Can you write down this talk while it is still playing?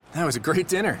That was a great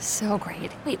dinner. So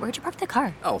great. Wait, where'd you park the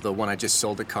car? Oh, the one I just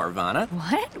sold to Carvana.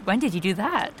 What? When did you do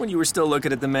that? When you were still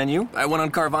looking at the menu. I went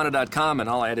on Carvana.com and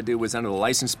all I had to do was enter the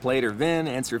license plate or VIN,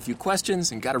 answer a few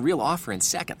questions, and got a real offer in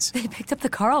seconds. They picked up the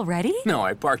car already? No,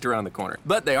 I parked around the corner.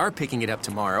 But they are picking it up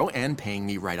tomorrow and paying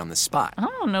me right on the spot.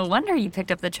 Oh, no wonder you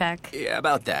picked up the check. Yeah,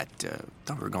 about that.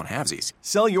 Thought we were going halvesies.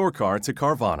 Sell your car to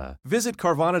Carvana. Visit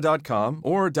Carvana.com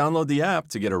or download the app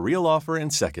to get a real offer in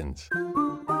seconds.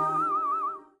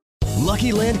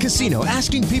 Lucky Land Casino,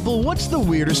 asking people, what's the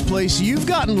weirdest place you've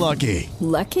gotten lucky?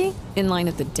 Lucky? In line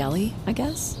at the deli, I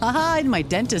guess? Aha, in my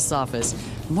dentist's office.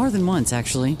 More than once,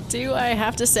 actually. Do I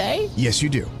have to say? Yes, you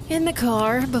do. In the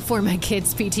car before my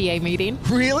kids' PTA meeting.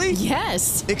 Really?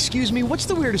 Yes. Excuse me, what's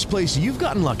the weirdest place you've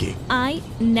gotten lucky? I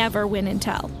never win and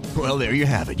tell. Well, there you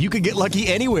have it. You can get lucky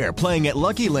anywhere, playing at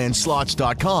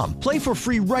LuckyLandSlots.com. Play for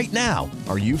free right now.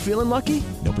 Are you feeling lucky?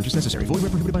 No purchase necessary. Void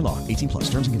where prohibited by law. 18+.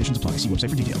 Terms and conditions apply. See website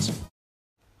for details.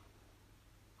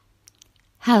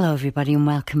 Hello everybody and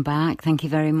welcome back. Thank you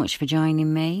very much for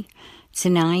joining me.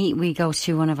 Tonight we go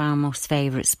to one of our most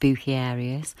favourite spooky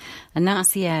areas, and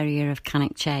that's the area of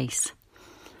Cannock Chase.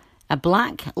 A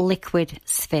black liquid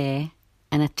sphere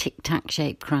and a tic-tac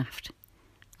shaped craft.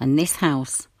 And this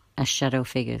house has shadow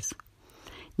figures.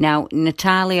 Now,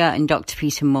 Natalia and Dr.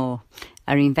 Peter Moore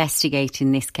are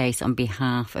investigating this case on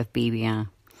behalf of BBR.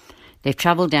 They've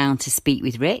travelled down to speak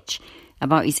with Rich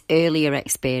about his earlier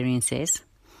experiences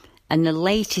and the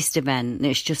latest event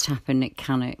that's just happened at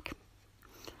Cannock.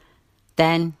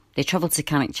 Then they travelled to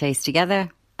Cannock Chase together,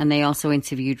 and they also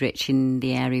interviewed Rich in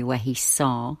the area where he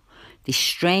saw this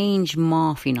strange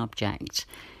morphing object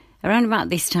around about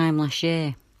this time last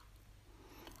year.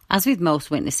 As with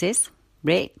most witnesses,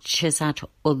 Rich has had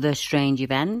other strange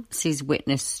events. He's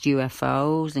witnessed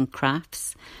UFOs and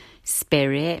crafts,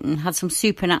 spirit, and had some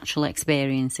supernatural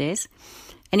experiences.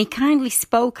 And he kindly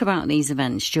spoke about these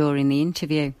events during the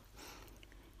interview.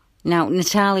 Now,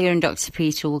 Natalia and Dr.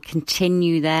 Peter will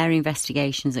continue their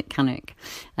investigations at Cannock,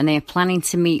 and they are planning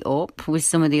to meet up with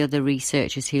some of the other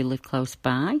researchers who live close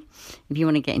by. If you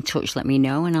want to get in touch, let me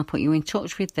know, and I'll put you in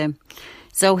touch with them.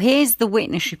 So here's the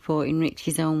witness report in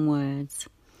Rich's own words.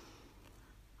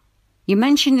 You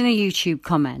mentioned in a YouTube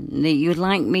comment that you would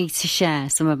like me to share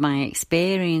some of my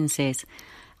experiences.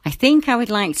 I think I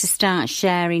would like to start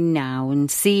sharing now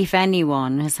and see if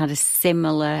anyone has had a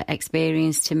similar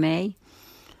experience to me.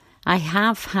 I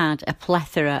have had a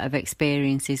plethora of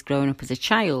experiences growing up as a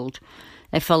child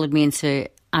that followed me into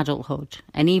adulthood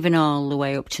and even all the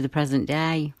way up to the present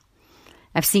day.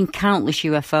 I've seen countless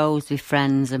UFOs with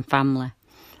friends and family.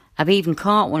 I've even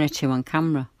caught one or two on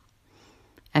camera.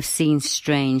 I've seen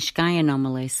strange sky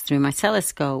anomalies through my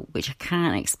telescope, which I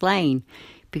can't explain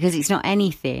because it's not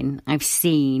anything I've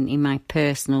seen in my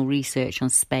personal research on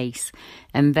space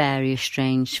and various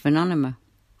strange phenomena.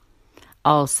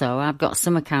 Also, I've got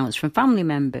some accounts from family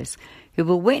members who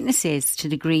were witnesses to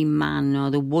the Green Man,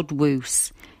 or the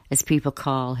Woodwoose, as people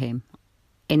call him,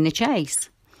 in the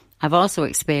chase. I've also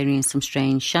experienced some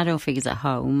strange shadow figures at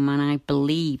home, and I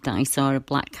believe that I saw a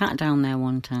black cat down there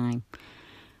one time.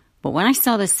 But when I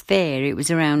saw the sphere, it was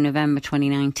around November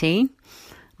 2019.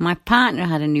 My partner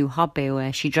had a new hobby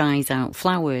where she dries out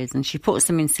flowers and she puts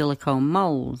them in silicone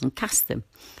moulds and casts them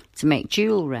to make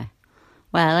jewellery.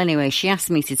 Well, anyway, she asked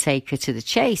me to take her to the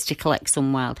chase to collect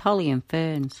some wild holly and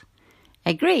ferns.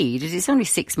 I agreed, as it's only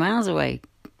 6 miles away,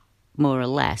 more or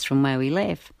less, from where we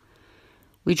live.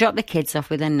 We dropped the kids off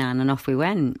with her nan and off we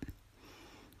went.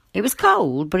 It was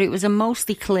cold, but it was a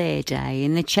mostly clear day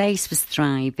and the chase was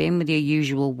thriving with your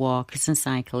usual walkers and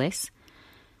cyclists.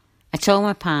 I told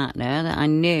my partner that I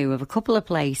knew of a couple of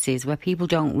places where people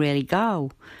don't really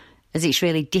go, as it's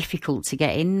really difficult to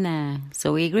get in there,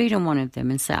 so we agreed on one of them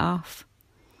and set off.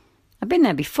 I've been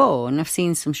there before and I've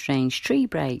seen some strange tree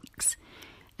breaks.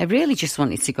 I really just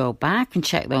wanted to go back and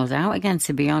check those out again,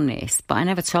 to be honest, but I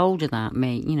never told her that,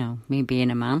 me being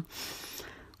a man.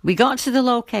 We got to the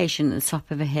location at the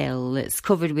top of a hill that's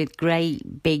covered with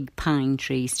great big pine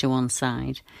trees to one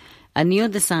side, and the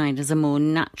other side is a more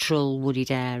natural wooded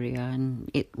area,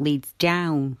 and it leads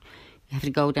down. You have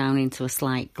to go down into a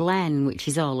slight glen, which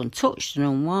is all untouched and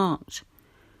unwalked.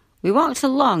 We walked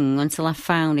along until I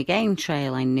found a game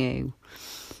trail I knew,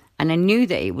 and I knew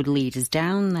that it would lead us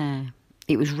down there.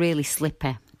 It was really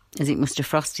slippy, as it must have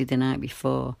frosted the night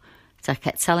before, so I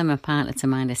kept telling my partner to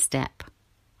mind her step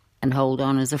and hold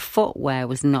on, as her footwear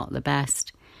was not the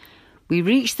best. We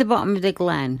reached the bottom of the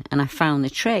glen, and I found the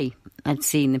tree I'd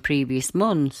seen the previous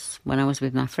months when I was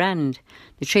with my friend,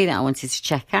 the tree that I wanted to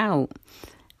check out.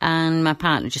 And my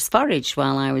partner just foraged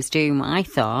while I was doing what I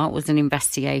thought was an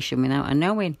investigation without her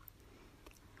knowing.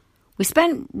 We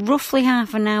spent roughly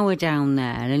half an hour down there,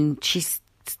 and she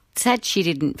said she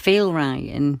didn't feel right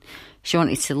and she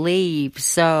wanted to leave,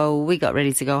 so we got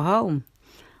ready to go home.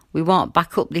 We walked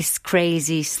back up this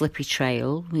crazy slippy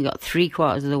trail. We got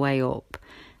 3/4 of the way up,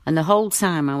 and the whole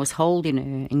time I was holding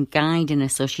her and guiding her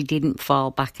so she didn't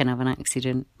fall back and have an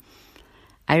accident.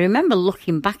 I remember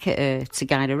looking back at her to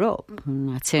guide her up, and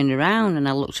I turned around and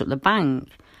I looked up the bank,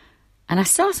 and I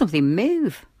saw something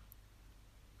move.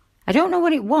 I don't know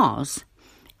what it was.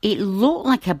 It looked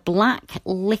like a black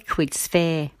liquid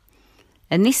sphere,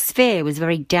 and this sphere was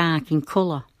very dark in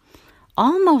colour,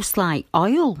 almost like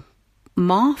oil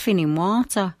morphing in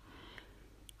water.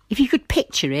 If you could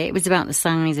picture it, it was about the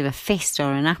size of a fist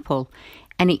or an apple,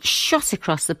 and it shot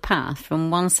across the path from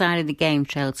one side of the game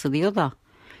trail to the other.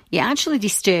 It actually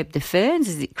disturbed the ferns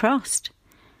as it crossed.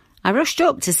 I rushed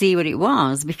up to see what it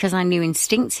was because I knew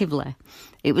instinctively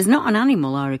it was not an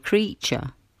animal or a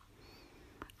creature.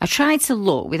 I tried to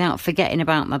look without forgetting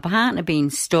about my partner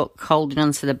being stuck holding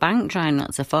onto the bank trying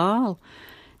not to fall,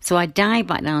 so I dived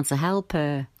back down to help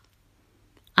her.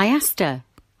 I asked her,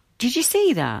 "Did you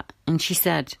see that?" And she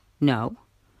said, "No."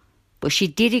 But she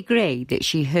did agree that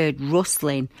she heard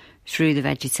rustling through the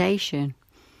vegetation.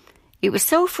 It was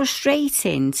so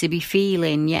frustrating to be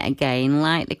feeling yet again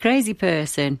like the crazy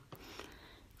person.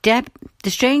 Deb,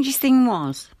 the strangest thing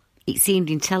was, it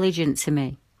seemed intelligent to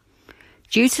me,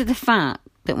 due to the fact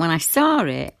that when I saw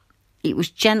it, it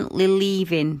was gently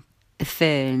leaving the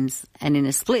ferns, and in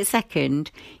a split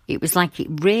second, it was like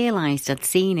it realised I'd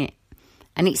seen it,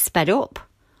 and it sped up,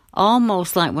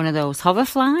 almost like one of those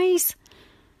hoverflies.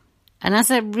 And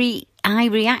as I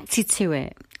reacted to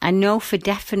it, I know for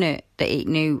definite that it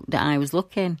knew that I was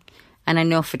looking, and I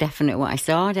know for definite what I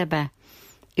saw, Debbie.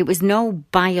 It was no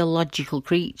biological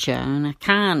creature, and I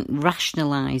can't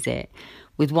rationalise it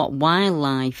with what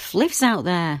wildlife lives out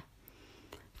there.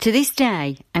 To this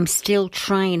day, I'm still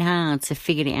trying hard to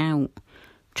figure it out,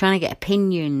 trying to get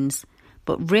opinions,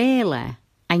 but really,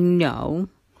 I know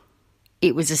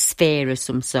it was a sphere of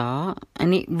some sort,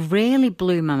 and it really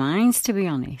blew my mind, to be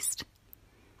honest.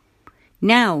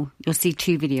 Now, you'll see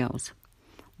 2 videos.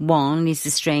 One is the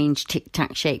strange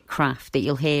tic-tac shaped craft that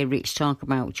you'll hear Rich talk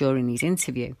about during his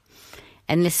interview.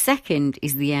 And the second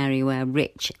is the area where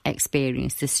Rich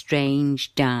experienced the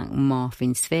strange, dark,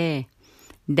 morphing sphere.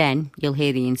 Then you'll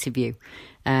hear the interview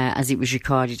as it was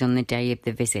recorded on the day of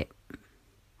the visit.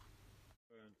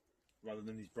 Rather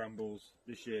than these brambles,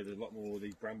 this year there's a lot more of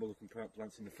these bramble-looking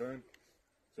plants in the fern.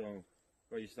 So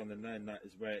where you're standing there, and that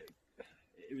is where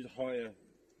it was a higher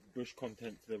bush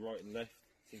content to the right and left.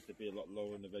 Seems to be a lot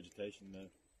lower in the vegetation there.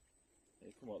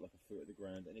 It come out like a foot of the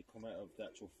ground, and it come out of the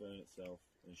actual fern itself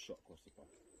and shot across the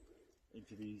path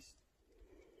into these,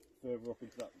 further up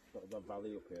into that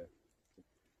valley up here.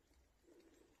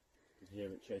 You can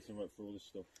hear it chasing right through all this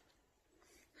stuff.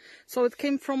 So it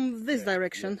came from this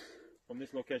direction? Yeah. From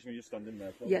this location where you're standing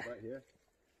there, yeah. Right here.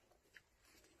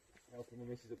 I'll come and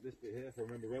messes up this bit here, if I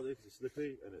remember rightly, because it's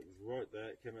slippy, and it was right there,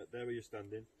 it came out there where you're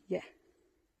standing. Yeah.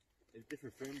 It's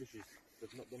different fern bushes,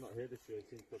 they're not here this year, it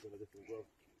seems probably in a different growth.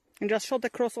 And just shot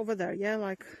across over there, yeah,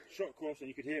 like... Shot across, and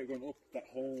you could hear it going up that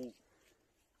whole...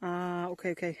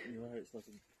 okay. You're right, it's like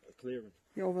a clearing.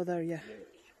 Yeah, over there, yeah.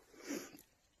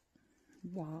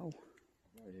 Wow.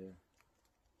 Right here.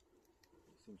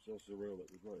 It seems so surreal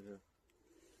that it was right here.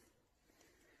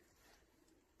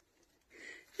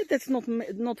 That's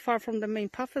not far from the main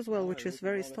path as well, which is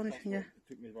very astonishing, yeah. It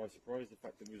took me by surprise, the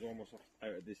fact that it was almost out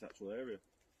of this actual area.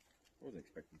 I wasn't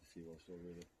expecting to see what I saw,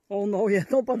 really. Oh no, yeah,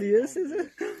 nobody is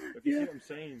it? If you see what I'm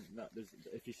saying, that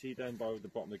if you see down by the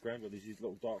bottom of the ground where there's these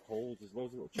little dark holes, there's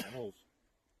loads of little channels.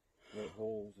 Little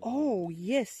holes. Oh,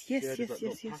 yes.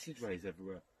 Passageways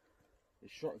everywhere.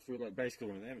 It's shot through like basically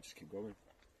one of them, it just keep going.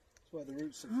 That's where the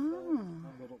roots have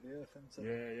tangled up the earth, isn't it?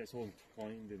 Yeah, it's all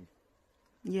entwined and...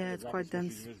 Yeah, it's quite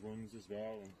dense. There's ones as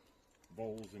well, and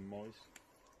voles and mice.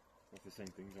 That's the same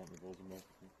things, aren't they? Voles and mice.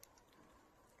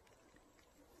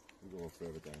 We'll go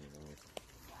further down in a minute.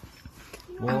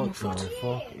 What the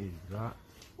fuck is that?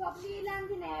 What, do you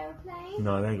land an aeroplane?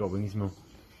 No, they ain't got wings, Mum.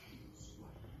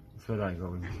 I swear they ain't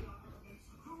got wings.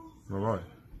 Am I right?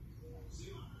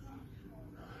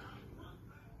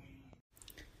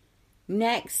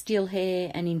 Next, you'll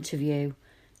hear an interview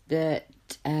that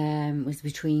was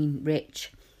between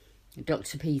Rich,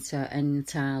 Dr. Peter and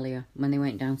Natalia when they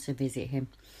went down to visit him.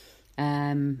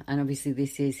 And obviously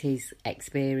this is his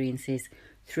experiences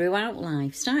throughout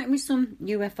life, starting with some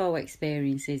UFO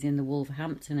experiences in the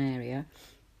Wolverhampton area.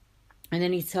 And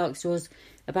then he talks to us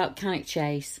about Cannock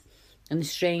Chase and the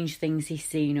strange things he's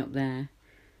seen up there,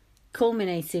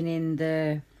 culminating in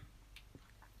the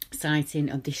sighting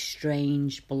of this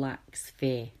strange black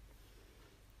sphere.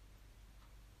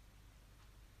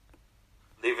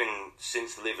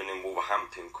 Since living in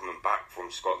Wolverhampton, coming back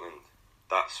from Scotland,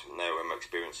 that's now where my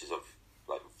experiences have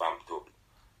like vamped up.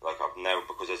 Like I've now,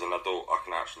 because as an adult, I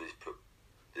can actually put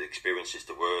the experiences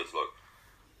to words. Like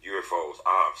UFOs,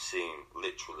 I've seen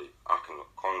literally. I can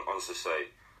honestly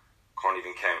say, can't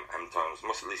even count how many times.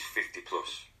 Must at least 50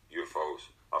 plus UFOs.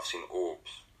 I've seen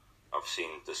orbs. I've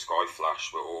seen the sky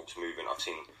flash with orbs moving. I've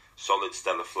seen solid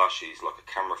stellar flashes, like a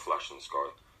camera flash in the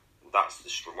sky. That's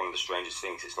one of the strangest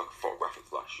things. It's like a photographic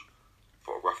flash.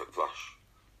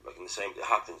 Like in the same, it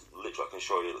happens, literally I can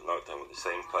show you at night time with the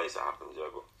same place it happens, yeah,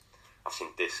 but I've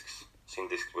seen discs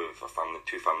with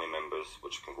two family members,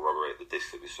 which can corroborate the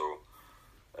discs that we saw.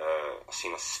 I've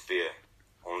seen a sphere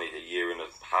only a year and a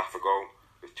half ago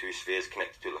with two spheres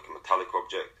connected to like a metallic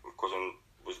object. My cousin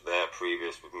was there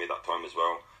previous with me that time as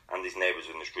well, and these neighbours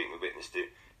in the street, we witnessed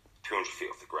it 200 feet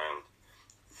off the ground,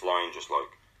 flying just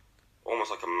like,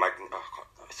 almost like a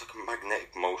it's like a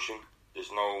magnetic motion.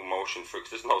 There's no motion for it,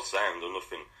 'cause there's no sound or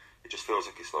nothing. It just feels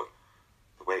like it's like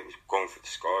the way it was going through the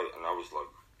sky, and I was like,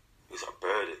 is that a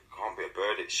bird? It can't be a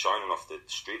bird. It's shining off the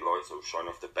street lights or shining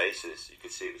off the bases. You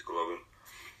could see it was glowing.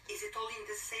 Is it all in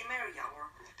the same area, or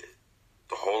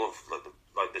the whole of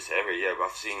like this area? Yeah, but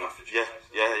I've seen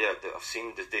I've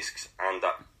seen the discs and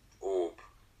that orb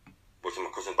was in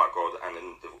my cousin's back garden, and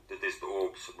then the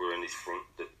orbs were in his front.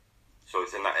 So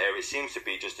it's in that area. It seems to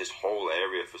be just this whole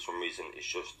area for some reason. It's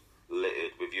just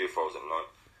littered with UFOs at night.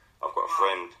 I've got a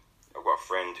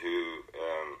friend who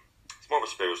he's more of a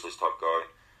spiritualist type guy.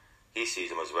 He sees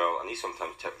them as well, and he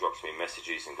sometimes drops me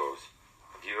messages and goes,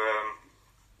 have you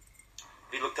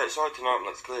looked outside tonight? I'm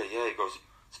like, it's clear. Yeah, he goes,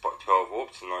 spot 12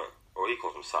 orbs tonight. Or he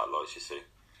calls them satellites, you see.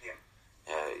 Yeah.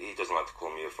 He doesn't like to call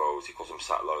them UFOs, he calls them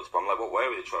satellites. But I'm like, what way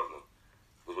are they travelling?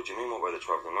 He goes, what do you mean, what way are they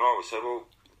travelling? And I always say, well,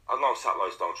 I know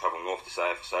satellites don't travel north to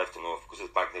south, south to north, because of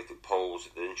the magnetic poles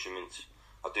of the instruments.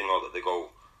 I do know that they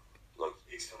go like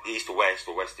east to west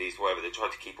or west to east, whatever. They try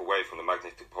to keep away from the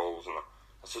magnetic poles. And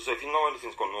so if you know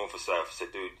anything's gone north or south, I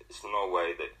said, dude, it's no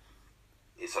way that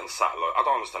it's on satellite. I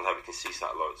don't understand how we can see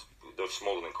satellites. They're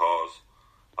smaller than cars.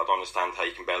 I don't understand how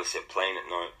you can barely see a plane at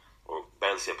night, or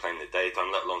barely see a plane in the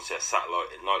daytime, let alone see a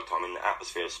satellite at night time in the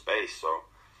atmosphere of space.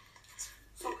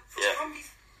 From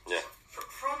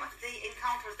the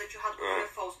encounters that you had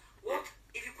with UFOs, what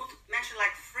if you could mention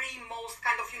like three most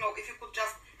kind of, if you could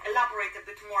just elaborate a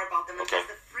bit more about them, and just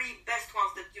the three best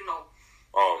ones that you know.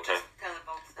 Oh, okay. Just tell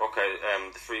about them. Okay,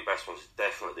 the three best ones are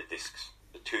definitely the discs.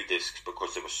 The two discs,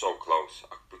 because they were so close.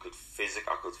 I could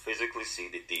physically see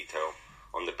the detail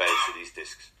on the base of these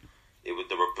discs. They were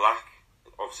black,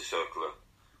 obviously circular,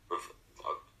 with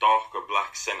a darker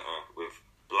black centre, with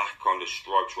black kind of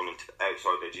stripes running to the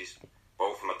outside edges.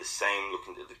 Both of them had the same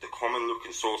looking, the common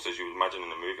looking source as you would imagine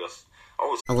in a movie.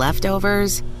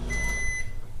 Leftovers,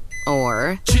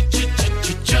 or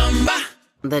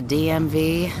the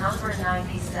DMV, number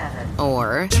 97,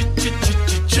 or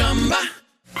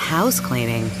house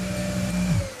cleaning,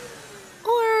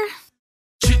 or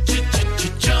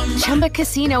Chumba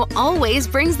Casino always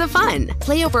brings the fun.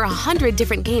 Play over 100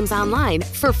 different games online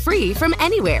for free from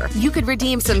anywhere. You could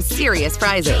redeem some serious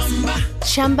prizes.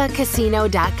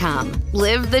 ChumbaCasino.com.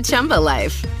 Live the Chumba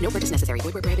life. No purchase necessary.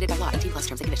 Void where prohibited by law. 18+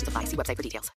 terms and conditions apply. See website for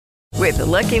details. With the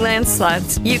Lucky Land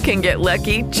Slots, you can get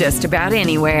lucky just about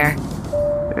anywhere.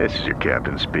 This is your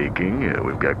captain speaking.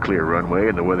 We've got clear runway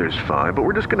and the weather's fine, but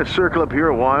we're just going to circle up here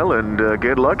a while and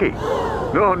get lucky.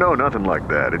 No, nothing like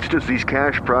that. It's just these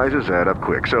cash prizes add up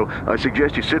quick. So I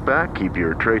suggest you sit back, keep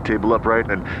your tray table upright,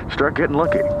 and start getting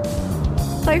lucky.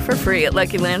 Play for free at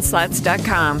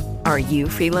LuckyLandSlots.com. Are you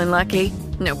feeling lucky?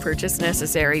 No purchase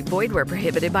necessary. Void where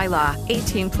prohibited by law.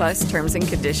 18+ terms and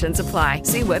conditions apply.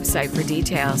 See website for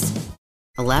details.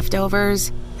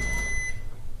 Leftovers,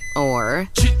 or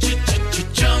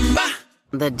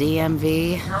the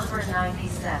DMV, number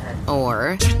 97,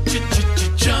 or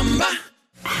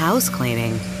house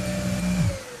cleaning,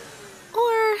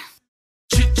 or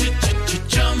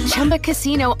Chumba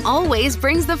Casino always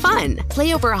brings the fun.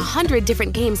 Play over 100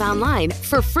 different games online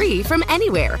for free from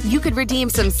anywhere. You could redeem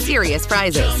some serious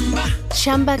prizes.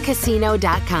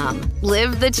 ChumbaCasino.com.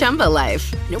 Live the Chumba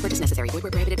life. No purchase necessary. Void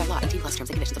where prohibited by law. 18+ terms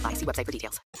and conditions apply. See website for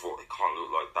details. It can't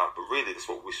look like that, but really that's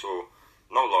what we saw.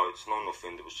 No lights, no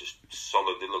nothing. There was just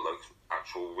solid. They looked like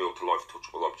actual, real-to-life,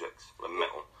 touchable objects, like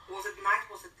metal. Was it night?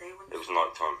 Was it day? It was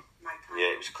nighttime.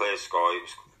 Yeah, it was clear sky. It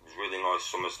was really nice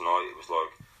summer's night. It was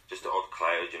like just an odd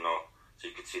cloud, so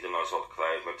you could see the nice odd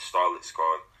cloud, maybe starlit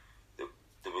sky.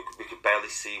 We could barely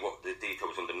see what the detail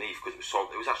was underneath, because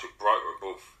it was actually brighter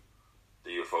above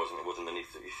the UFOs than it was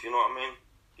underneath. If you know what I mean,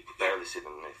 you barely see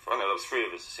them underneath. I know there was 3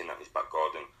 of us seen that in his back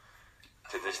garden.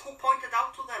 Who pointed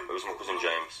out to them? It was my cousin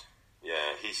James.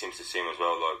 Yeah, he seems to see him as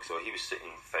well. Like, so he was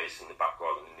sitting facing the back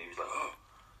garden, and he was like, "Oh,"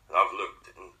 and I've looked,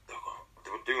 and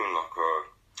they were doing like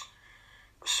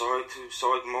a side to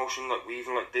side motion, like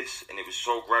weaving like this, and it was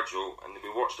so gradual. And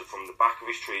we watched it from the back of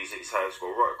his trees at his house go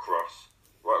right across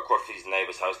his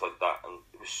neighbour's house like that, and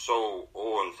it was so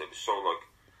orange. It was so like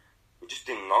we just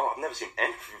didn't know. I've never seen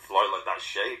anything fly like that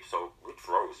shape, so we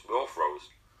froze. We all froze.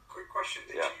 Quick question: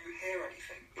 did you hear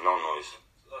anything? No noise.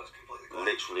 That was completely quiet.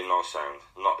 Literally no sound.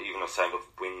 Not even a sound of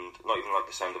wind. Not even like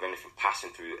the sound of anything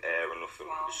passing through the air or nothing.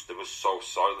 Wow. It was so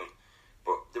silent.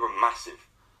 But they were massive.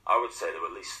 I would say they were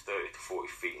at least 30 to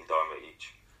 40 feet in diameter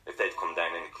each. If they'd come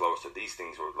down any closer, these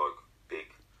things were like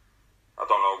big. I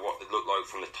don't know what they looked like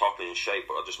from the top in shape,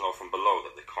 but I just know from below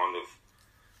that they kind of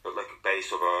look like a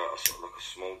base of a sort of like a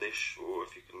small dish, or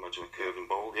if you can imagine a curving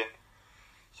bowl. Yeah.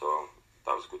 So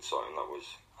that was a good sign. That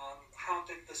was. How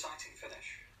did the sighting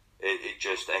finish? It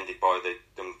just ended by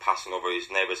them passing over his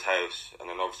neighbour's house, and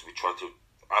then obviously I tried to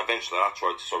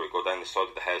go down the side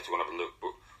of the house to go and have a look,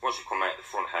 but once you come out the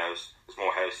front house, there's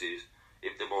more houses. They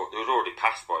was already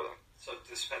passed by them. So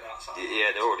they sped outside?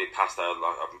 Yeah, they already passed our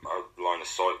line of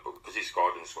sight, but because his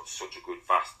garden's got such a good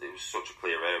vast, it was such a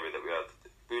clear area that we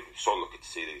were so lucky to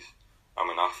see these. I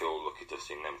mean, I feel lucky to have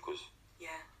seen them, because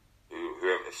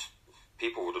if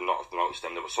people would have not noticed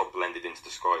them. They were so blended into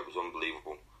the sky, it was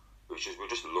unbelievable. We're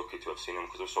just lucky to have seen them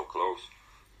because they were so close.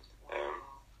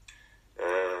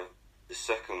 The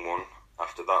second one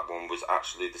after that one was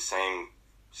actually the same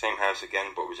house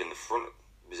again, but it was in the front.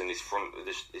 It was in his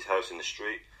house in the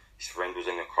street. His friend was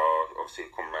in the car. Obviously,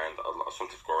 he'd come round. I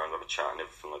sometimes go around and have a chat and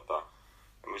everything like that.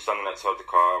 And we were standing outside the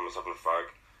car and was having a fag.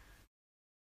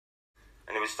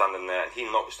 And he was standing there, and he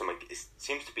noticed them. It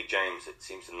seems to be James that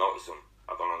seems to notice them.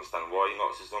 I don't understand why he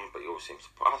notices them, but he always seems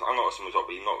to. I notice them as well,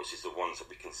 but he notices the ones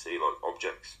that we can see, like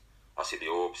objects. I see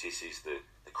the orbs, he sees the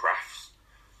crafts.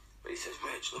 But he says,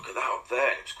 "Reg, look at that up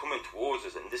there." And it was coming towards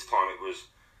us, and this time it was,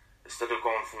 instead of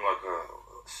going from like a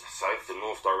south to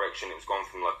north direction, it was going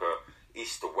from like a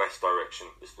east to west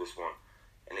direction, was this one.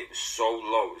 And it was so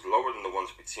low, it was lower than the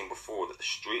ones we'd seen before, that the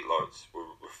street lights were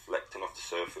reflecting off the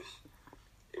surface.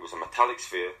 It was a metallic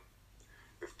sphere,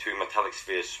 with 2 metallic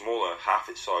spheres smaller, half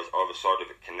its size, either side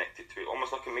of it connected to it,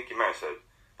 almost like a Mickey Mouse head,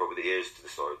 but with the ears to the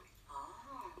side.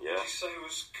 Yeah. Did you say it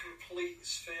was complete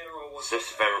sphere, or was it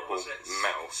spherical?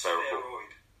 Metal spherical.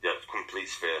 Yeah, complete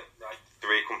sphere. Right.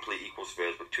 3 complete equal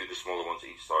spheres, but 2 the smaller ones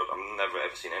each side. I've never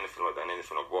ever seen anything like that in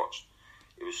anything I've watched.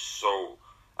 It was so.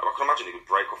 I can imagine it could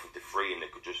break off into 3 and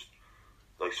it could just,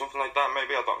 like something like that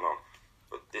maybe, I don't know.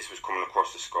 But this was coming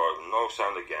across the sky with no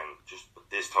sound again. But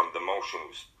this time the motion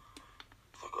was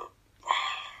like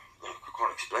I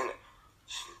can't explain it.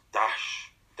 Just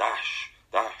dash,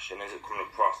 and as it coming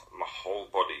across, my whole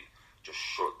body just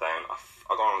shut down.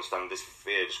 I don't understand. This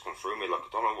fear just come through me. Like,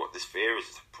 I don't know what this fear is.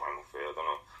 It's a primal fear. I don't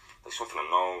know. Like something I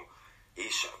know.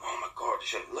 He's shouting, "Oh my God!"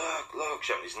 He's shouting, "Look!"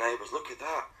 Shouting his neighbours, "Look at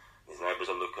that!" And his neighbours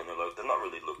are looking. They're not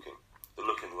really looking. They're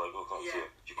looking like, "Oh, I can't see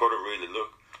it." You got to really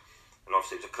look. And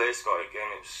obviously, it was a clear sky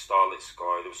again. It was a starlit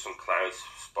sky. There was some clouds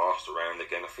sparse around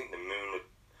again. I think the moon had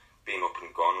been up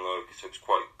and gone, like, so it was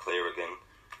quite clear again.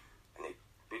 And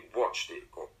we watched it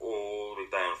go all the way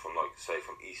down from, like, say,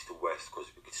 from east to west, because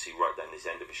we could see right down this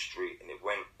end of a street, and it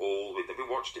went all the way. We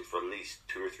watched it for at least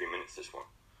 2 or 3 minutes, this one,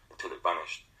 until it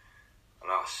vanished. And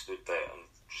I stood there and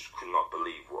just could not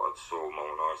believe what I saw with my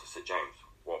own eyes. I said, "James,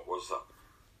 what was that?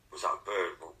 Was that a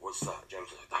bird? What was that?"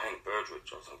 James was like, "That ain't a bird,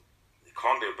 Rich." I was like, "It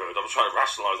can't be a bird." I was trying to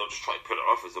rationalise. I was just trying to put it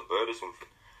off as a bird or something.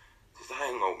 That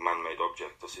ain't no man-made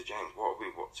object. I said, "James, what are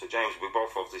we?" So James, we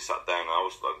both obviously sat down, and I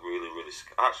was like really, really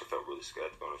scared. I actually felt really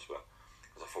scared, to be honest with you,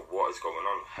 because I thought, what is going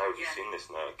on? How have you seen this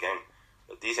now again?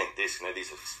 Like, these ain't discs now;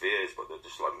 these are spheres, but they're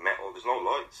just like metal. There's no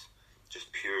lights,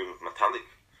 just pure metallic.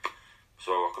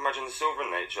 So I can imagine the silver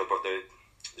in nature, but the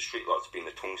street lights being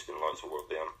the tungsten lights or what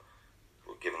they are,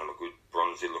 were giving them a good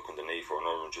bronzy look underneath or an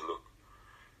orangey look.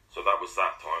 So that was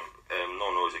that time. No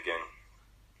noise again,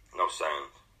 no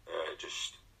sound,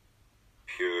 just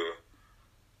pure,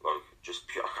 like, just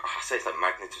pure. I say it's like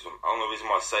magnetism. The only reason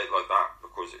why I say it like that,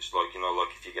 because it's like, you know,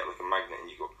 like if you get like a magnet and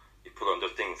you put it under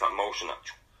things, that motion,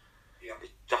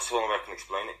 that's the only way I can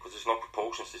explain it, because there's no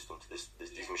propulsion system to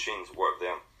these machines work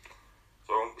there.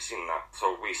 So we've seen that.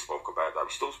 So we spoke about that.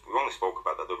 We only spoke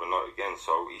about that the other night again.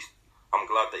 So I'm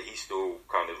glad that he still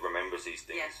kind of remembers these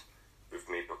things with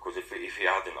me, because if he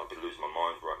hadn't, I'd be losing my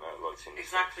mind right now. Like,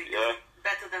 exactly. Yeah.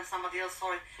 Better than somebody else.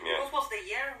 Sorry. Yeah. What was the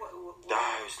year? It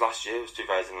was last year. It was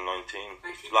 2019.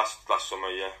 Last summer,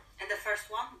 yeah. And the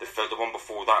first one? The one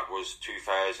before that was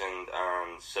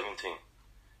 2017.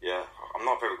 Yeah, I'm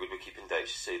not very good with keeping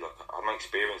dates, you see. Like, I'm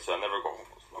experienced, so I never got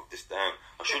knock this down.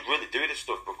 I should really do this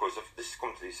stuff because this has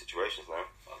come to these situations now.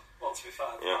 Well, to be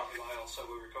fair, so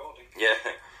we're recording. Yeah,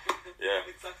 yeah.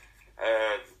 Exactly.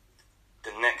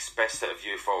 The next best set of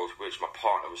UFOs, which my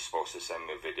partner was supposed to send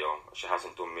me a video, she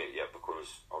hasn't done it yet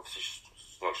because obviously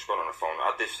she's got on her phone.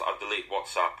 I delete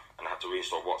WhatsApp and I had to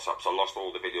reinstall WhatsApp, so I lost all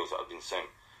the videos that had been sent.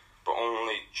 But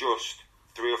only just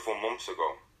 3 or 4 months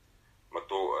ago, my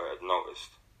daughter had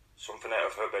noticed something out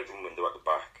of her bedroom window at the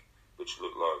back, which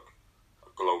looked like a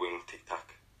glowing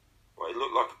Tic-Tac. Well, it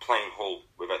looked like a plain hull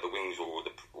without the wings or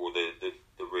the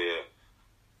rear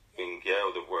wing, yeah,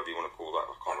 or whatever you want to call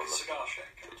that. I can't remember. Cigar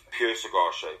shape. It's pure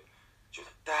cigar shape. She was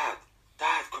like,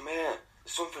 Dad, come here.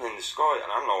 There's something in the sky.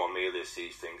 And I know Amelia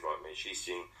sees things like me. She's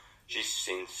seen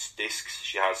discs.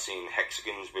 She has seen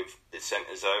hexagons with the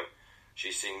centres out.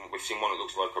 We've seen one that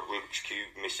looks like a Rubik's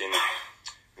Cube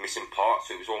missing parts.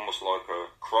 So it was almost like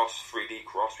a cross, 3D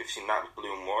cross. We've seen that with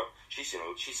blue and white. She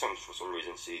for some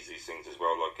reason sees these things as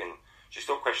well. Like, and she's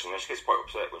still questioning them. She gets quite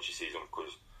upset when she sees them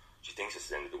because she thinks it's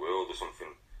the end of the world or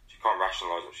something. She can't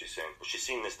rationalise what she's seeing. But she's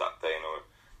seen this that day and I went,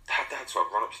 Dad, so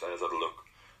I've run upstairs, had a look.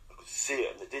 I could see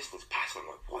it in the distance passing.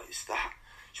 I'm like, what is that?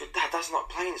 She went, Dad, that's not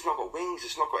a plane. It's not got wings.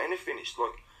 It's not got anything. It's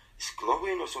like, it's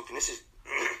glowing or something. This is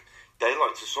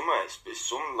daylight to summer. It's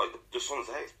sun, like the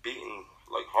sun's out. It's beating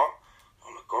like hot.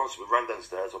 Oh my God. So we ran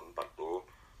downstairs, opened the back door.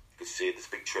 You could see this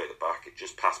big tree at the back. It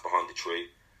just passed behind the tree.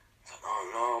 I was like, oh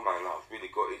no, man, I was really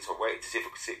gutted. So I waited to see if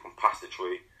I could see it come past the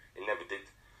tree. It never did.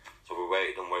 So we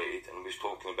waited and we was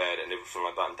talking about it and everything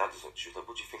like that. And Dad was like, she was like,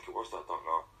 what do you think it was? I don't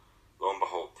know. Lo and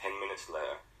behold, 10 minutes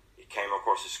later, it came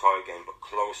across the sky again, but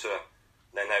closer.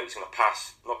 Then now it's going to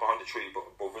pass, not behind the tree, but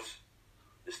above us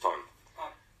this time.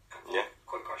 Couple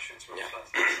quick questions. Yeah.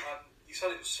 You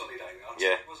said it was a sunny day.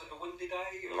 Yeah. Was it a windy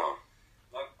day? Or? No.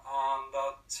 No. And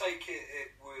I take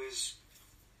it was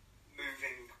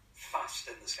moving fast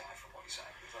in the sky from what you're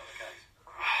saying. Is that the case?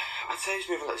 I'd say it's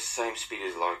moving at the same speed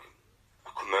as like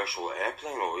a commercial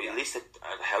airplane or at least a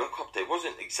helicopter. It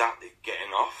wasn't exactly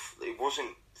getting off. It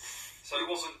wasn't. So it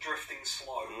wasn't drifting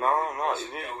slow. No.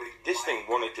 This thing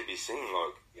wanted to be seen.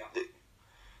 Like. Yeah.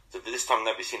 So this time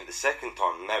now we've seen it the second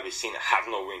time. Now we've seen it had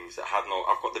no wings. It had no.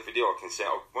 I've got the video. I can see.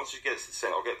 Once you get it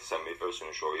sent, I'll get to send me first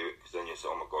and show you it because then you'll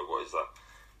say, oh my God, what is that?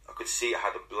 I could see it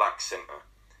had a black centre.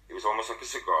 It was almost like a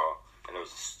cigar, and there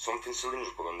was something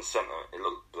cylindrical in the centre. It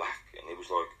looked black, and it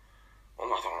was like. I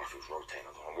don't know if it was rotating,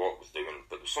 I don't know what it was doing,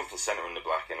 but there was something centre in the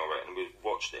black end of it, and we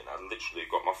watched it, and I literally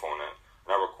got my phone out, and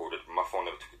I recorded, my phone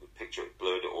never took a good picture, it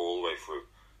blurred it all the way through.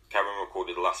 Karen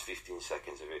recorded the last 15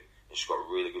 seconds of it, and she got a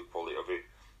really good quality of it,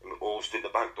 and we all stood at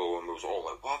the back door, and we was all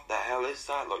like, what the hell is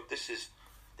that? Like, they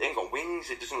ain't got wings,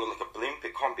 it doesn't look like a blimp,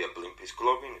 it can't be a blimp, it's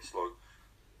glowing, it's like,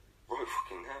 right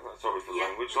fucking hell, sorry for the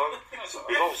language, like,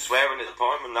 we were all swearing at the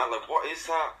time, and that, like, what is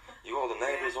that? You all the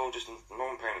neighbours all just no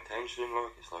one paying attention,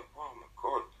 like, it's like, oh my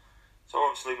God. So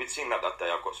obviously we'd seen that day.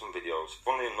 I've got some videos.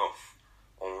 Funnily enough,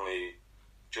 only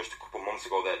just a couple of months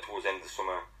ago there, towards the end of the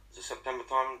summer, it was September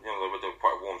time, you know, they were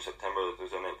quite a warm September, there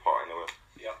was a night party anyway.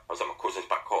 Yeah. I was at my cousin's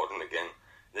back garden again.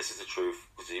 This is the truth,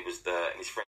 because he was there and his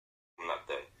friend on that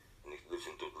day, and he lives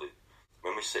in Dudley.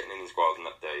 When we were sitting in his garden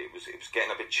that day, it was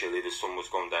getting a bit chilly, the sun was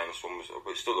going down, the sun was up,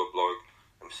 but it still looked like,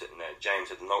 and we're sitting there,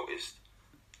 James had noticed,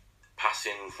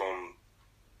 passing from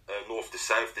north to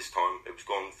south this time. It was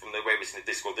going from the way we seen the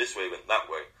disco this way, went that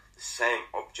way. The same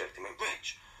object. I went,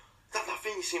 Rich, that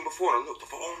thing you seen before? And I looked, I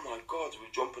thought, oh my God, we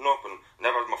were jumping up and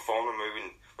never had my phone and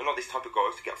moving. We're not these type of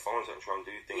guys to get phones out and try and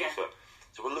do things. Yeah.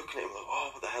 So we're looking at him like,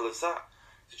 oh, what the hell is that?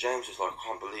 So James was like, I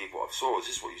can't believe what I saw. Is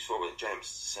this what you saw? With James,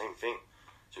 it's the same thing.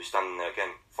 So we're standing there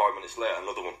again. 5 minutes later,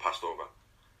 another one passed over.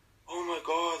 Oh my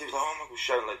God, he was like, oh my God,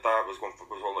 shouting like that. We was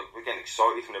all like, we're getting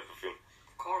excited and everything.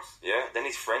 Of course. Yeah, then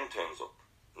his friend turns up.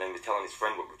 And then we're telling his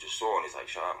friend what we just saw, and he's like,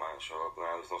 shut up, man, shut up,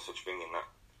 man, there's no such thing in that.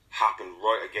 Happened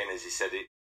right again as he said it.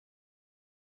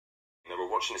 And they were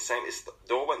watching the same,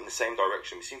 they all went in the same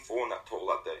direction. We've seen 4 in that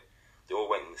total that day. They all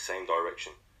went in the same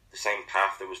direction. The same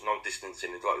path, there was no distance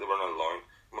in it, like they were on a line.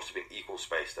 It must have been equal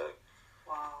spaced out.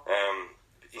 Wow.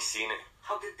 He's seen it.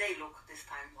 How did they look this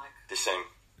time, like? The same.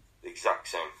 The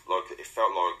exact same. Like, it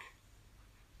felt like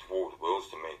toward the worlds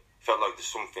to me. It felt like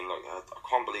there's something, like, I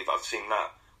can't believe I've seen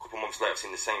that. A couple months later, I've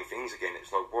seen the same things again. It's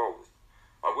like, whoa.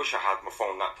 I wish I had my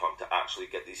phone that time to actually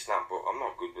get these snaps, but I'm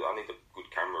not good with it. I need a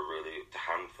good camera, really, to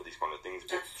hand for these kind of things.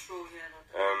 But, that's true, yeah.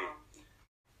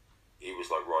 he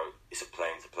was like, right, it's a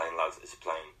plane, lads, it's a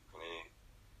plane. And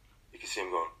you can see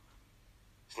him going,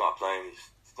 it's not a plane,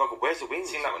 it's not good. Where's the wings?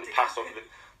 Seen that when they passed over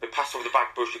the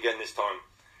back bush again this time.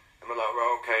 And we're like,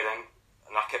 right, okay then.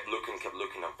 And I kept looking,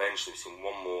 and eventually we've seen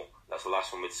one more That's the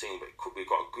last one we'd seen, but we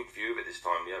got a good view of it this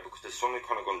time, yeah, because the sun had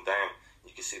kind of gone down.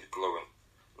 You can see the glowing.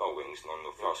 No wings, no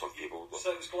nothing. Some people.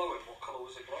 So it was glowing. What colour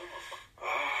was it glowing?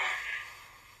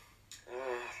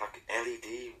 Like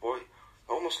LED white.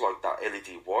 Almost like that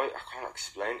LED white. I can't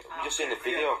explain it. Just in the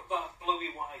video. That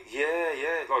bluey white.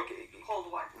 Yeah, like cold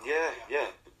white.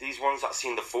 Yeah. But these ones that I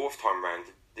seen the fourth time round,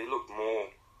 they looked more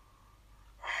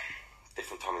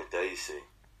different time of the day. You see,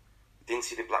 didn't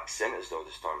see the black centres though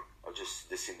this time.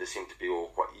 They seem to be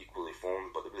all quite equally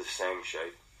formed, but they were the same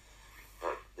shape.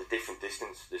 But the different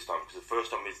distance this time, because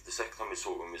the second time we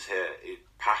saw it when we was here, it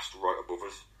passed right above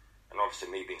us. And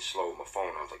obviously me being slow with my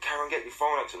phone, I was like, Karen, get your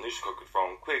phone out, so Nushka could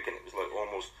phone quick, and it was like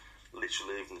almost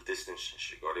literally even the distance,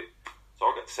 she got it. So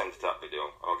I'll get to send it to that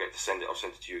video, and I'll send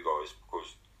it to you guys,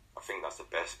 because I think that's the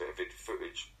best bit of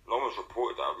footage. No one's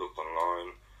reported that. I've looked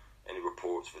online, any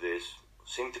reports for this.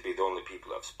 Seem to be the only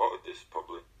people that have spotted this,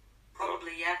 probably.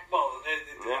 Probably, yeah. Well,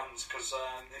 it depends, because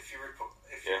if you report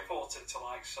it to,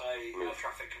 like, say,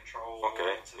 traffic control or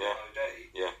to the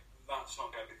MOD, that's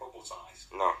not going to be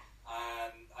publicised. No.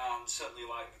 And certainly,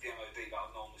 like with the MOD, that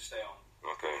would normally stay on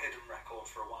hidden record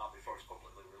for a while before it's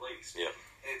publicly released. Yeah.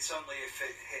 It's only if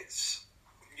it hits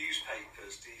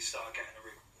newspapers do you start getting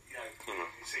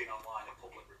you're seeing online a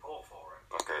public report for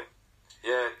it. Okay.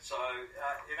 Yeah. So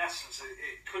in essence,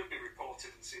 it could be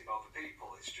reported and seen by other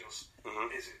people. It's just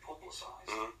is it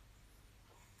publicised?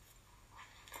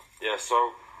 Yeah. So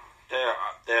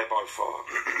they're by far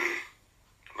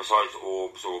besides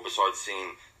orbs or besides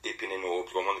seeing dipping in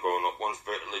orbs, one's going up, one's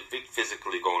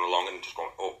physically going along and just going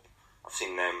up. I've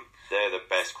seen them. They're the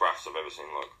best crafts I've ever seen.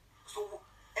 Like. So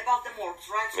about the orbs,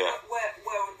 right? So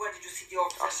where did you see the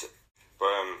orbs?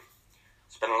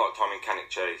 Spent a lot of time in Cannock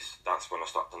Chase. That's when I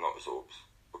started to notice orbs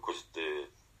because the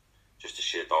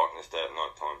sheer darkness there at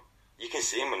night time. You can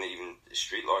see them and even the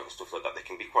street light and stuff like that. They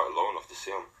can be quite low enough to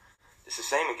see them. It's the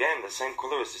same again. The same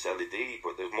colour as this LED,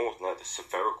 but there's more than that. The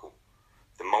spherical,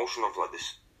 the motion of like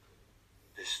this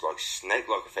like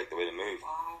snake-like effect, the way they move.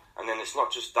 Wow. And then it's not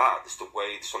just that, it's the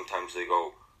way sometimes they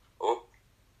go up,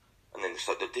 and then it's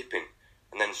like they're dipping.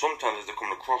 And then sometimes as they're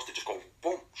coming across, they just go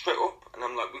boom, straight up. And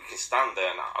I'm like, we can stand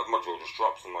there, and my jaw just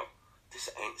drops. I'm like,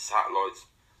 this ain't satellites.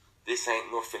 This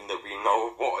ain't nothing that we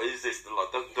know. What is this? They're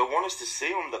like, they want us to see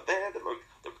them.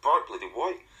 They're bright bloody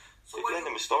white. So they blend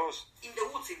them with stars. In the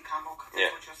woods in Cannock,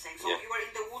 that's what you're saying. So you were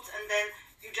in the woods, and then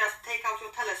you just take out your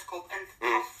telescope, and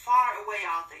how far away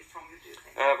are they from you, do you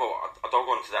think? Well, I don't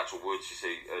go into the actual woods, you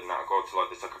see, and I go to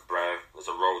there's like a brow, there's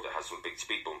a road that has some big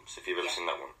speed bumps, if you've ever seen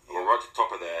that one. Well, right at the top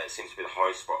of there, it seems to be the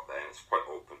highest spot there, and it's quite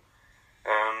open.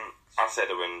 I say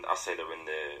they're in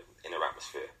the inner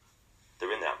atmosphere.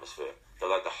 They're in the atmosphere. They're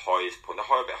like the highest point, they're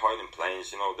a bit higher than planes,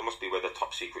 they must be where the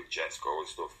top secret jets go and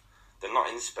stuff. They're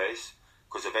not in space,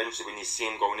 because eventually when you see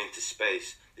them going into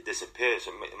space, it disappears.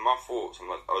 So in my thoughts, I'm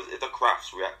like, are the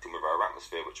crafts reacting with our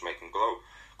atmosphere, which make them glow?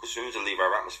 Because as soon as they leave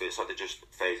our atmosphere, it's like they just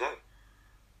phase out.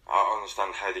 I don't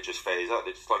understand how they just phase out.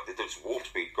 They're just warp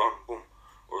speed, gone, boom,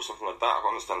 or something like that. I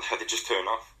don't understand how they just turn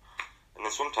off. And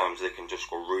then sometimes they can just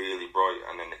go really bright,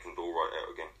 and then they can dull right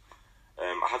out again.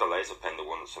 I had a laser pen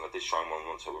once, and I did shine one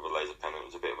once with a laser pen, and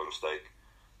it was a bit of a mistake.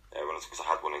 Because I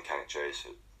had one in Cannock Chase,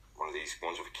 one of these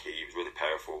ones with a key, it was really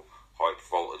powerful. High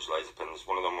voltage laser pens,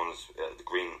 one of them ones, the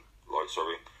green light,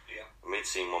 sorry. Yeah. I'd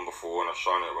seen one before, and I was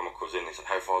shining it when I was in. He said,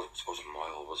 how far? I suppose a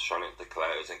mile. I was shining it at the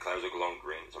clouds, and clouds are glowing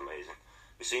green. It's amazing.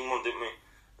 We seen one, didn't we?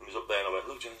 And we was up there, and I went,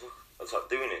 look, James, look. I was like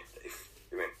doing it. It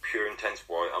went pure intense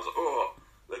white. I was like, oh,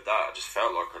 like that. I just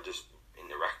felt like I just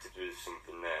interacted with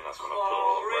something there, and that's when I put it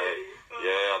all away.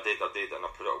 Yeah, I did, and I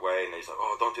put it away, and he's like,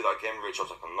 oh, don't do that again, Rich. I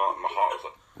was like, I'm not. My heart was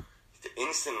like,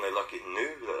 instantly, like it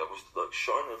knew that I was like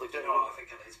shining. Like, I think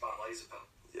it needs about a laser pen.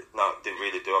 Yeah, no, they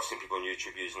really do. I've seen people on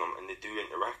YouTube using them, and they do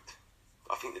interact.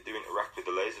 I think they do interact with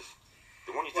the lasers.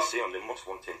 They want you to see them. They must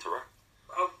want to interact.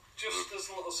 Just as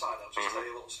a little side, I'll just tell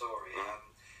you a little story.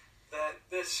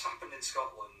 This happened in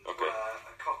Scotland, where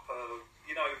a copper,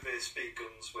 the speed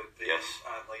guns with the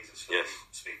lasers for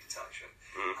speed detection,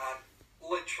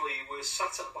 literally was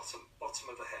sat at the bottom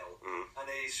of the hill, and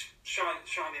he's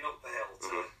shining up the hill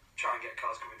to try and get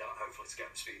cars coming down, hopefully to get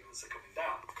them speeding as they're coming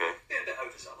down. Being a bit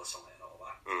overzealous on it and all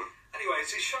that. Anyway,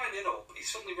 as he's shining up, he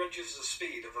suddenly registers a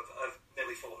speed of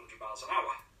nearly 400 miles an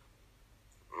hour.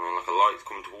 Like a light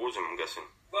coming towards him, I'm guessing.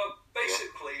 Well,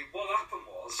 basically, what happened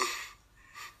was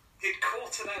he'd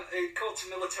caught a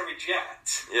military jet.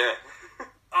 Yeah.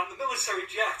 And the military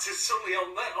jet is suddenly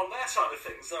on their side of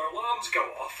things. Their alarms go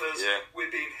off as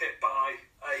we're being hit by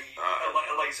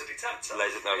a laser detector.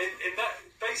 In that,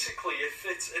 basically, if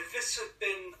this had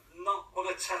been not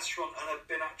on a test run and had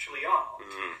been actually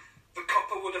armed, the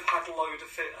copper would have had a load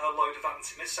of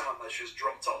anti-missile measures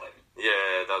dropped on him.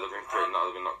 Yeah, that would have been pretty. That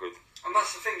would have been not good. And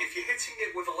that's the thing. If you're hitting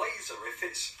it with a laser, if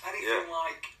it's anything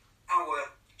like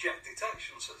our jet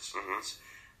detection systems,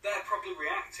 they're probably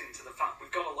reacting to the fact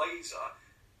we've got a laser.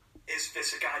 Is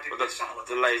this a guided missile?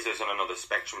 The laser's on another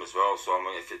spectrum as well. So I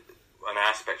mean, an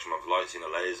our spectrum of light's in a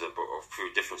laser, but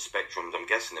through different spectrums, I'm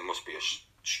guessing it must be a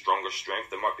stronger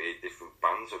strength. There might be different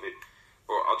bands of it.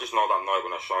 But I just know that night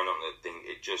when I shine on the thing,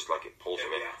 it just like it pulls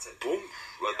me, boom,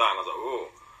 like that, and I was like, oh.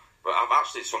 But I've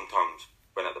actually sometimes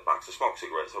went at the back to smoke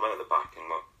cigarettes. I went at the back and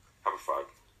like have a fag.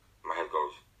 My head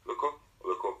goes, look up.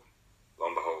 Lo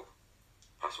and behold,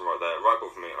 passing right there, right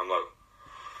above me. I'm like,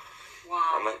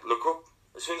 wow. I'm like, look up.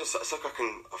 As soon as it's like I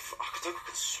can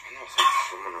swim.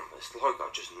 It's like I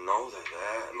just know they're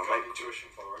there. And my mate,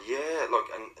 intuition for it. Yeah, like,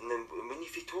 and then when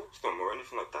if you talk to them or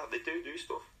anything like that, they do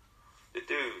stuff. They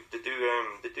do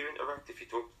interact if you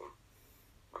talk to them.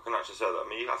 I can actually say that. I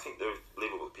mean, I think they're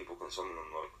believable that people can summon them.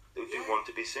 Like, they do want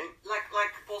to be seen. Like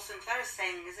Paul Sinclair is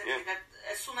saying, isn't it? That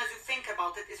as soon as you think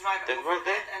about it, it's right there,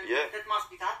 and that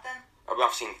must be that then.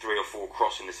 I've seen 3 or 4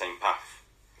 crossing the same path.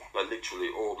 Like literally,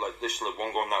 or like literally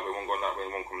one going that way, one going that way,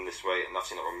 and one coming this way, and I've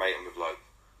seen it with mate and we're like,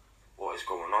 what is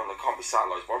going on? There can't be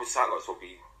satellites. Why would satellites will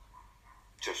be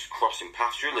just crossing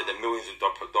paths? Surely they're millions of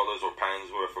dollars or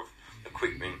pounds worth of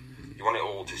equipment. You want it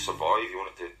all to survive. You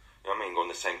want it to, you know what I mean, go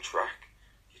on the same track.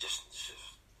 I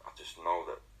just know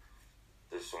that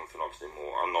there's something obviously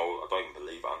more. I don't even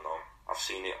believe it. I know. I've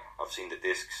seen it. I've seen the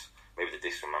discs. Maybe the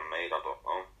discs were man-made. I don't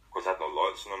know, because they had no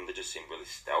lights on them. They just seem really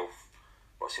stealth.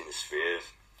 But I've seen the spheres.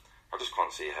 I just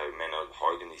can't see how men are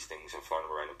hiding these things and flying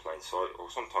around in plain sight.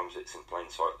 Or sometimes it's in plain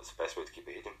sight. That's the best way to keep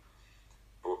it hidden.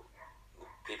 But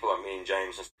people like me and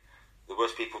James are the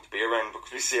worst people to be around because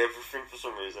we see everything for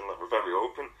some reason. Like, we're very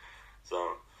open. So,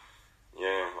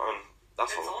 yeah, I mean,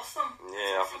 that's awesome.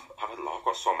 Yeah, I've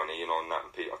got so many, you know, and that,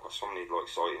 and Pete, I've got so many, like,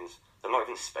 sightings. They're not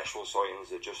even special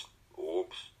sightings, they're just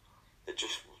orbs. They're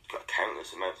just got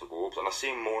countless amounts of orbs. And I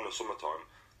see them more in the summertime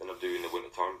than I do in the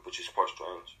wintertime, which is quite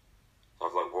strange. So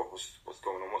I was like, what's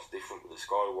going on? What's different with the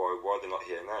sky? Why are they not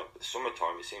here now? But the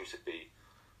summertime, it seems to be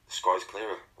the sky's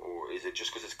clearer. Or is it just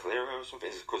because it's clearer or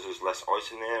something? Is it because there's less ice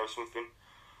in there or something?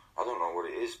 I don't know what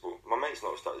it is, but my mate's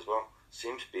noticed that as well.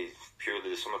 Seems to be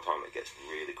purely the summertime that gets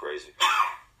really crazy,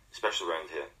 especially around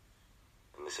here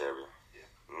in this area. Yeah.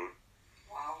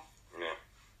 Wow. Yeah.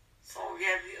 So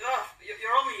yeah,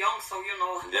 you're only young, so you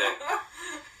know. Yeah.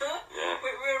 Yeah.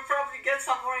 We'll probably get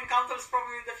some more encounters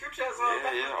probably in the future as well.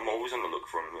 Yeah. I'm always on the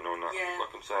look for them, you know. And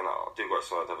like I'm saying, I do go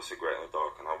outside, have a cigarette in the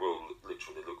dark, and I will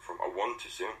literally look for them. I want to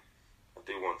see them. I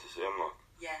do want to see them, like.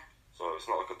 Yeah. So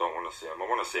it's not like I don't want to see them. I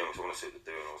want to see them because I want to see what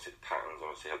they're doing. I want to see the patterns. I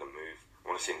want to see how they move. I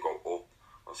want to see them go up.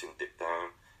 I want to see them dip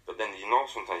down. But then, you know,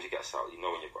 sometimes you get a satellite. You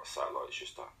know when you've got a satellite, it's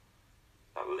just that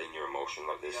linear emotion,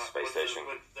 like this space station.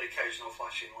 With the occasional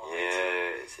flashing light.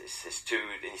 Yeah, it's too.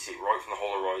 Then you see it right from the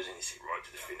whole horizon. You see it right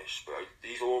to the finish. But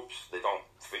these orbs, they don't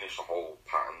finish the whole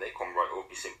pattern. They come right up.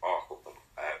 You see them arc up and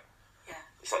out. Yeah.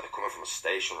 It's like they're coming from a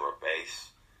station or a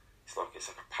base. It's like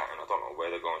a pattern. I don't know where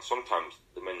they're going. Sometimes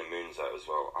when the moon's out as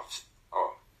well.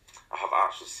 I have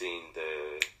actually seen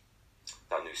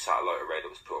that new satellite array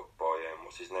that was put up by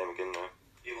what's his name again now?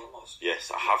 Elon Musk.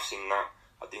 Yes, I have seen that.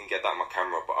 I didn't get that on my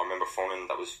camera, but I remember phoning.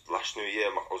 That was last New Year.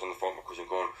 I was on the phone with my cousin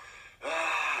going,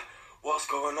 what's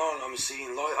going on? I'm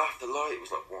seeing light after light. It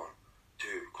was like 1,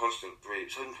 2, constant 3.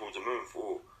 It's heading towards the moon.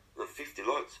 4, like 50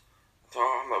 lights. So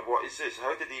I'm like, what is this?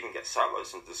 How did they even get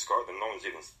satellites into the sky that no one's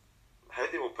even? How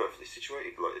are they all perfectly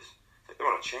situated like this? It's like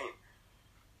they're on a chain.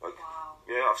 Like, wow.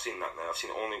 Yeah, I've seen that now. I've seen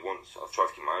it only once. I've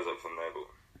tried to keep my eyes out from there, but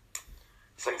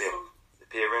it's like they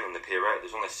peer in and they peer out.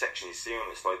 There's only a section you see on.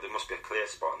 It's like there must be a clear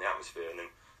spot in the atmosphere, and then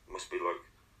there must be like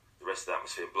the rest of the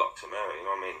atmosphere blocks them out. You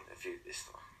know what I mean? I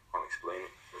can't explain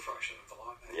it. Reflection of the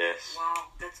light. Yes.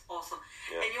 Wow, that's awesome.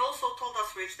 Yeah. And you also told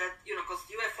us, Rich, that because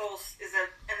UFOs is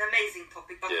an amazing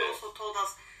topic, but you also told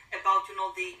us about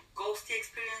the ghosty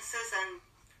experiences and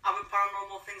other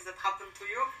paranormal things that happened to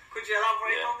you. Could you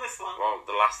elaborate on this one? Well,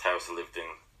 the last house I lived in,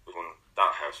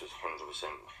 that house was 100%.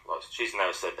 Like, she's now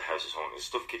said the house is haunted.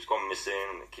 Stuff keeps going missing,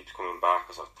 and it keeps coming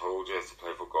back. As I told you, it's a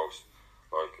playful ghost.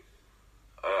 Like,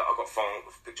 I got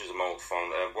pictures of my old phone.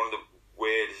 One of the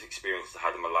weirdest experiences I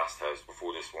had in my last house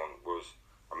before this one was,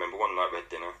 I remember one night we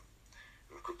had dinner,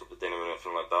 and we cooked up the dinner and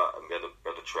everything like that, and we had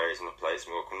the trays and the plates,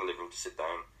 and we all come to the living room to sit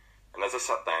down. And as I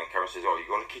sat down, Karen says, you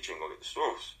go in the kitchen and go get the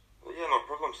sauce. Well, yeah, no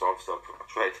problem. So obviously I put my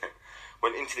tray down.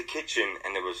 Went into the kitchen,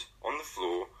 and there was on the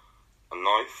floor a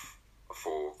knife, a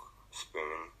fork, a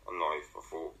spoon, a knife, a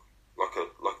fork,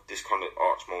 like this kind of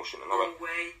arch motion. And I went,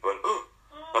 I went,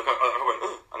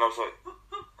 and I was like,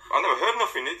 I never heard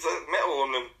nothing. It's metal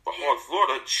on the hard floor.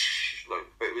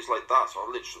 But it was like that. So I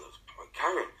literally was like,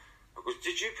 Karen, I goes,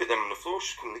 did you put them on the floor?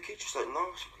 She's come in the kitchen. She's like,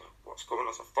 no. So I'm like, what's going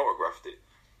on? So I photographed it.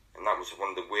 And that was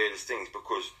one of the weirdest things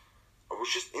because I was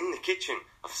just in the kitchen.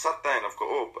 I've sat down, I've got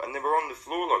up, and they were on the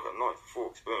floor like a knife,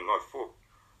 fork, spoon, knife, fork.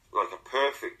 Like a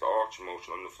perfect arch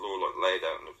motion on the floor, like laid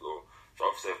out on the floor. So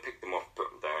obviously I picked them up, put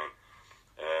them down.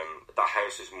 That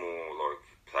house is more like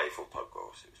playful type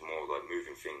goals. It was more like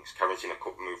moving things. Karen's seen a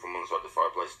couple move from one side of the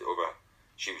fireplace to the other.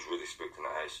 She was really spooked in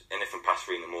that house. Anything past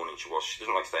 3 in the morning, she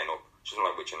doesn't like staying up. She doesn't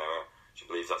like witching hour. She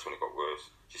believes that's when it got worse.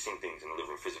 She's seen things in the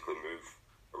living room physically move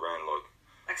around like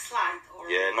slide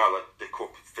or... Yeah, no, like the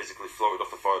cup physically floated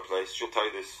off the fireplace. She'll tell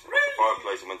you this. Really? Off the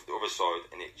fireplace and went to the other side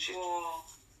and she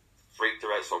freaked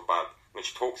her out so bad. When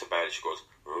she talks about it, she goes,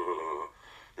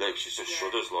 like she just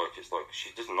shudders, like it's like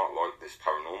she does not like this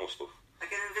paranormal stuff. Like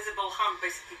an invisible hand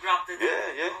basically grabbed it.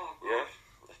 Yeah.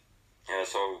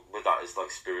 So with that, it's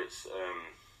like spirits.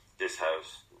 This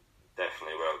house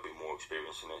definitely where I'll be more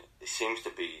experiencing it. It seems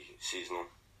to be seasonal,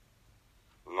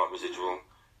 not residual.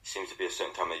 It seems to be a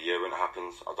certain time of year when it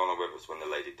happens. I don't know whether it's when the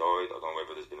lady died. I don't know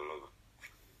whether there's been another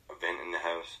event in the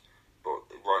house. But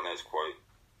right now it's quiet.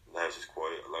 The house is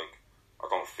quiet. Like I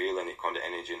don't feel any kind of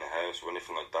energy in the house or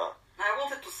anything like that. I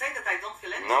wanted to say that I don't feel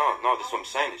anything. No, that's what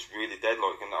I'm saying. It's really dead.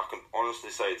 Like, and I can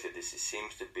honestly say to this, it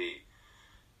seems to be.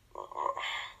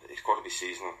 It's got to be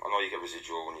seasonal. I know you get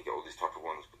residual when you get all these type of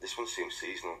ones, but this one seems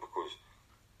seasonal because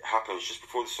it happens just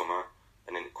before the summer,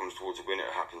 and then it comes towards the winter.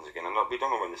 It happens again, and we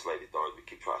don't know when this lady died. We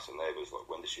keep trying to ask the neighbours like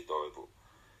when did she die, but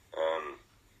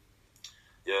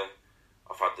yeah,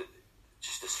 I've had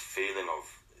just this feeling of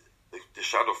the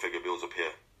shadow figure builds up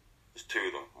here. There's 2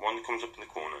 of them. One that comes up in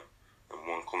the corner. And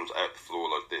one comes out the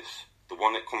floor like this. The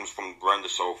one that comes from around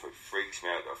the sofa freaks me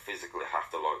out. I physically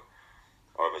have to like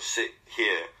either sit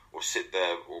here or sit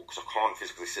there, or because I can't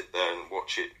physically sit there and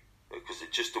watch it because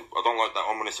it just I don't like that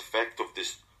ominous effect of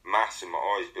this mass in my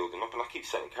eyes building up. And I keep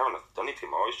saying, Karen, I don't need to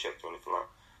get my eyes checked or anything like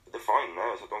that. But they're fine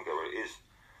now, so I don't get what it is.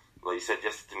 Like you said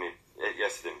yesterday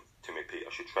to me, Pete,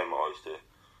 I should train my eyes to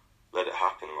let it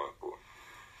happen. Like, but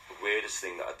the weirdest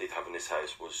thing that I did have in this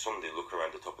house was somebody looking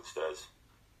around the top of the stairs.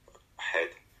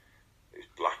 Head, it was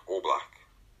black, all black.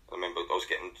 I remember I was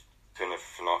getting turning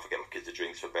off, I get my kids the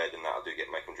drinks for bed, and that I do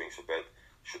make them drinks for bed.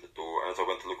 Shut the door, and as I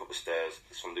went to look up the stairs,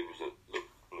 somebody was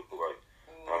looked away.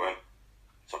 And I went,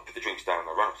 so I put the drinks down.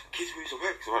 I ran up, kids, who's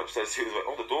awake? So I went upstairs, see who's awake.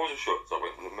 All the doors are shut. So I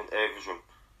went to Ava's room,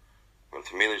 went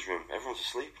to Millie's room. Everyone's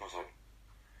asleep. And I was like,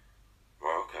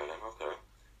 right, okay then, okay.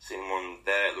 Seen one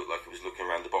there, it looked like it was looking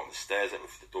around the bottom of the stairs at me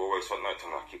for the doorway, so at night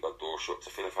time I keep that door shut, so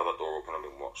I feel if I have that door open I'm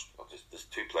being watched. There's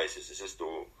 2 places, there's this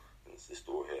door and there's this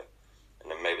door here, and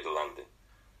then maybe the landing.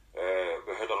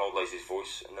 We heard an old lady's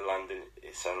voice in the landing.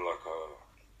 It sounded like a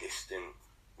distant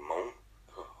moan.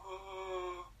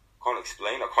 Can't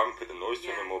explain, I can't put the noise to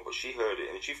it anymore, but she heard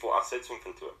it and she thought I said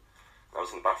something to her. And I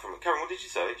was in the bathroom, Karen, what did you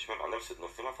say? She went, I never said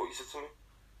nothing, I thought you said something.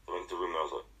 So I went into the room and I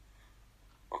was like,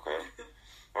 okay.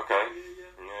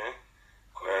 Yeah.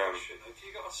 Have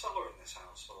you got a cellar in this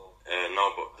house? Or?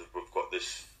 No, but we've got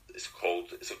this. It's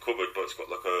cold. It's a cupboard, but it's got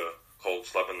like a cold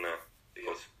slab in there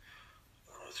because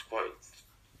it's quite.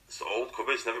 It's an old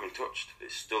cupboard. It's never been touched.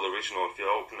 It's still original. If you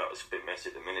open that, it's a bit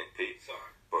messy at the minute, Pete.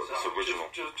 Sorry, but it's original.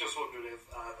 Just wondering if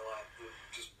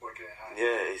just working it out.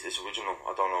 Yeah, it's original.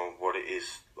 I don't know what it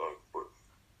is like, but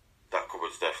that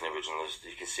cupboard's definitely original.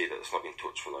 You can see that it's not been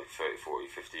touched for like 30, 40,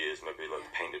 50 years, maybe like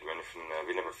painted or anything in there.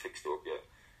 We never fixed it up yet.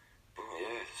 But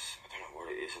yeah, I don't know what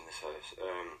it is in this house.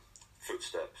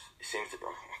 Footsteps. It seems to be.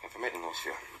 If I made a noise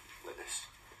for you, like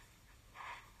this.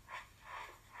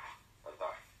 Like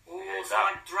that. Oh, so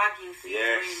that. Like dragging feet,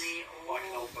 really. Oh, like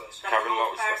an old person. Like an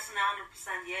old person,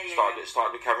 100%, It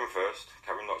started with Karen first.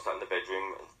 Karen knocked out in the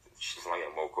bedroom. And she doesn't like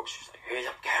getting woke up. She was like, "Who's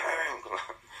up, Karen?"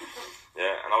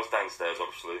 Yeah, and I was downstairs,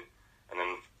 obviously. And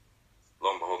then,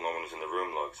 lo and behold, no one was in the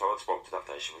room. Like, so I spoke to that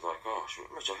day. She was like, "Oh, I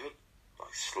heard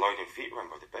like sliding feet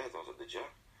around by the bed." I was like, "Did you?"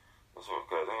 I was like,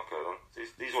 okay then.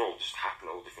 These all just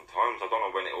happen at all different times. I don't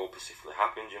know when it all specifically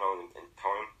happened, in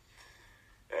time.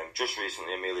 Just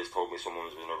recently, Amelia's told me someone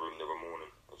was in a room the other morning,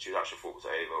 and she actually thought it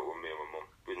was Ava or me or my mum.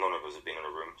 But none of us had been in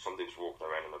a room. Somebody was walking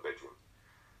around in her bedroom.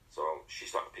 So she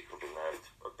started picking up in there.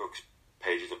 Her books,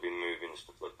 pages have been moving and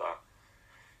stuff like that.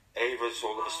 Ava's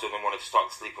all of a sudden wanted to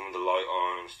start sleeping with the light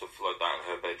on and stuff like that in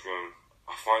her bedroom.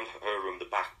 I find her room, the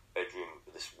back bedroom,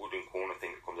 this wooden corner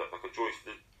thing that comes out like a joist,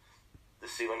 the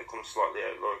ceiling that comes slightly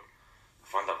out, like, I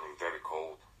find that room very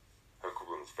cold. Her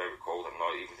room is very cold at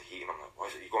night, even the heating. I'm like, why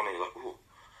is it? You go in there, you're like, ooh,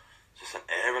 there's just an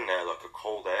air in there, like a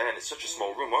cold air, and it's such a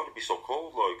small room. Why would it be so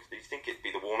cold? Like, you'd think it'd be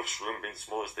the warmest room, being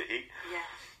small as the heat. Yeah.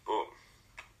 But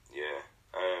yeah,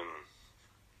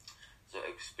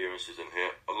 experiences in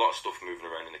here. A lot of stuff moving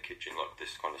around in the kitchen, like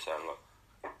this kind of sound,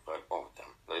 like oh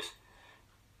damn, like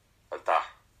that.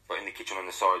 But in the kitchen on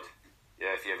the side,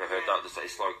 yeah. If you ever heard that, it's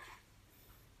like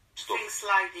stuff. Things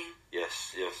sliding.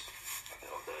 Yes.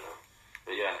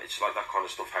 But yeah, it's like that kind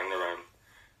of stuff hanging around.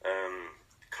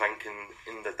 Clanking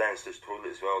in the downstairs toilet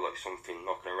as well, like something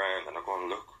knocking around, and I go and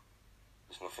look.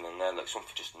 There's nothing in there, like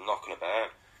something just knocking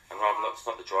about. And it's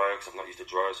not the dryer, because I've not used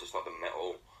the dryer, so it's not the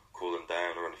metal cooling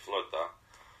down or anything like that.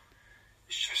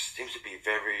 It just seems to be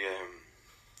very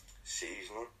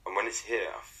seasonal. And when it's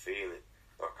here, I feel it.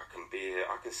 Like I can be here,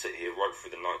 I can sit here right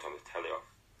through the night on the telly off.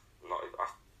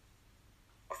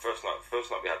 First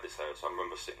night we had this house, I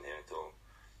remember sitting here until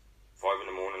 5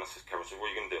 in the morning. I said, Karen, what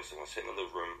are you going to do? I said, I'm going to sit in the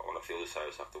living room, I want to feel this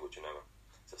house afterwards, you know.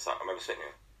 So I remember sitting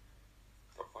here.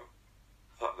 I felt fine.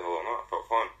 I felt the whole night, I felt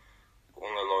fine. But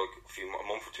only like a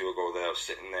month or two ago there, I was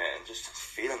sitting there and just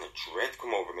feeling the dread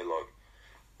come over me, like,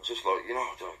 I was just like, you know,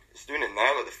 like, it's doing it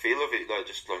now, like the feel of it, like,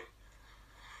 just like,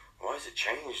 why has it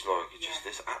changed? Like, it's just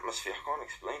this atmosphere, I can't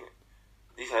explain it.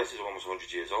 These houses are almost 100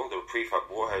 years old. They were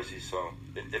prefab war houses, so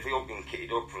they've all been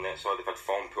kitted up from the outside. They've had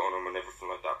foam put on them and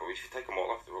everything like that. But if you take them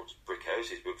all off, they're all just brick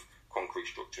houses with concrete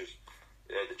structures.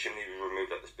 The chimney was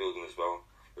removed at this building as well.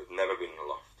 We've never been in a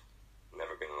loft.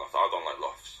 Never been in a loft. I don't like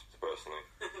lofts, personally.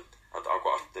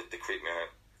 They creep me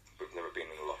out. We've never been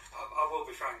in a loft. I will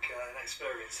be frank, in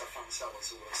experience, I find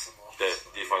cellars are worse than lofts.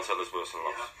 Do you find cellars worse than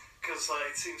lofts? Yeah, because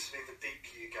it seems to be the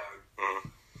deeper you go,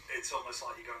 it's almost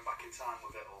like you're going back in time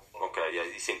with it all. Okay, yeah,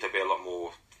 there seem to be a lot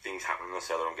more things happening in the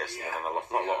cellar, I'm guessing, than in a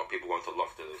loft. Not a lot of people go into a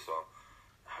loft, do they? So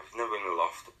I've never been in a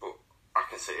loft, but I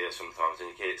can sit here sometimes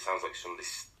and it sounds like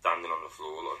somebody's standing on the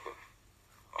floor, like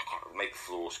I can't make the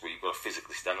floor squeak, but I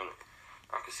physically stand on it.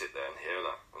 I can sit there and hear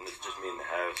that, and it's just me in the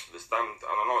house. And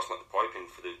I know it's not the piping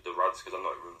for the rads, because I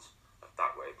know it runs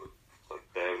that way, but it's like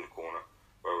there in the corner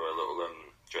where a little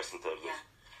dressing table is.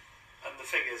 And the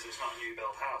thing is, it's not a new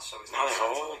build house, so it's no, not they're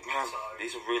old, man. So.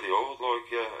 These are really old.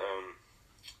 Like,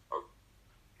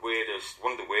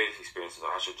 one of the weirdest experiences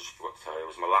I actually just forgot to tell you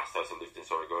was my last house I lived in.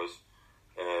 Sorry, guys.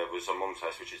 Was my mum's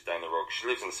house, which is down the road. She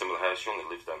lives in a similar house. She only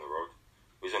lives down the road.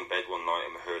 We was in bed one night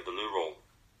and we heard the loo roll,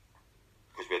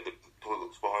 because we had the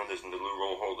toilets behind us and the loo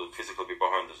roll holder physically be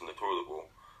behind us and the toilet wall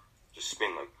just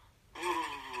spin like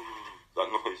that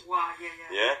noise. Wow,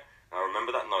 Yeah. I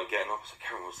remember that night getting up, I was like,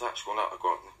 Karen, what's that? She's going out,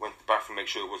 went to the bathroom, make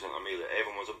sure it wasn't Amelia.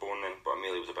 Everyone wasn't born then, but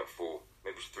Amelia was about 4,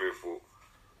 maybe it was 3 or 4.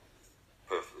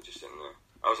 Perfectly just sitting there.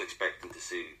 I was expecting to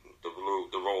see the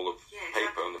roll of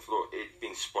paper on the floor. It'd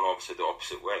been spun the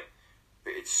opposite way.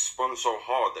 But it spun so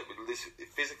hard that it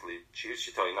physically, she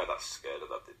tell you, no, that's scared of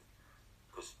that.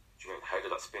 Because, how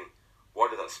did that spin?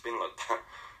 Why did that spin like that?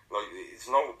 Like,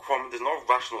 there's no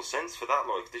rational sense for that.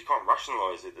 Like, you can't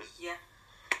rationalise it. Yeah.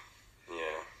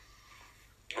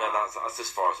 Yeah, that's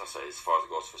as far as I say, as far as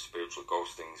it goes for spiritual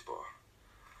ghost things, but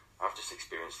I've just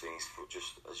experienced things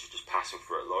as you're just passing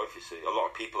through life, you see. A lot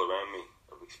of people around me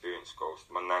have experienced ghosts.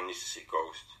 My nan used to see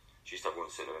ghosts. She used to have one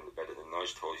sitting in the bed at the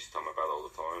night. She used to tell me about it all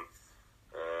the time.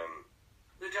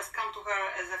 They just come to her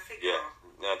as a figure?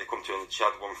 Yeah, they come to her, and she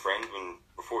had one friend,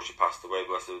 before she passed away,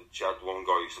 bless her, she had one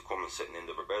guy who used to come and sit in the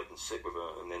end of her bed and sit with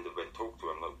her, and then the bed talk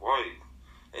to her. I'm like, why?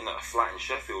 In a flat in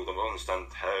Sheffield, I don't understand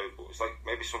how, but it's like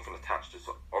maybe something attached to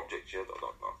some object, I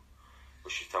don't know.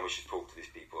 But she's telling me she talked to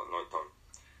these people at night time.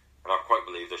 And I quite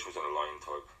believe that she wasn't a lying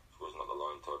type. She was not a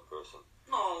lying type person.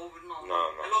 No.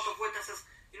 A lot of witnesses,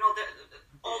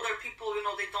 older people,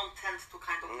 they don't tend to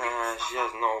kind of... Nah, she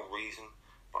has no reason.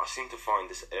 But I seem to find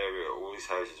this area, all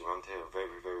these houses around here are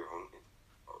very, very haunted.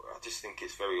 I just think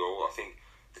it's very old. I think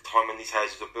the time when these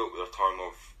houses were built was a time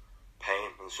of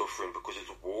pain and suffering because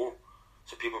it's a war.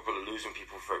 So people are probably losing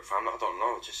people for family. I don't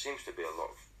know. It just seems to be a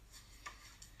lot of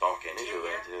dark energy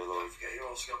around here. Like. Don't forget, you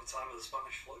also got the time of the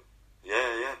Spanish flu.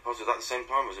 Yeah. Possibly at the same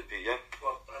time was it? Yeah.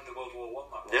 Well, and the World War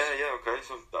I. That was. Yeah. Okay.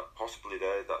 So that possibly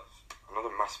there. That's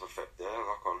another massive effect there.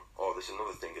 Knock on. Oh, there's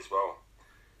another thing as well.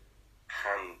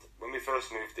 And when we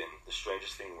first moved in, the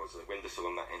strangest thing was the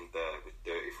windowsill on that end there was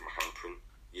dirty from a handprint.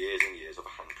 Years and years of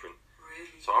a handprint.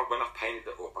 Really? So when I painted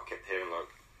it up, I kept hearing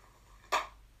like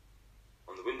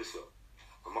on the windowsill.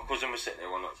 And my cousin was sitting there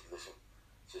one night and said, listen,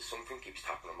 something keeps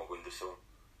tapping on my windowsill.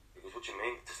 He goes, what do you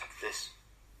mean? Just like this.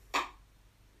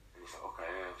 And he's like, okay,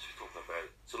 I was talking about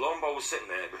it. So lo and behold was sitting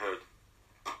there, we heard.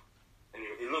 And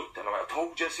he looked, and I went, I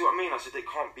told you, see what I mean? I said, it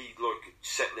can't be like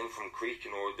settling from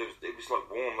creaking, or it was like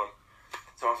warm. Like.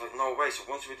 So I was like, no way. So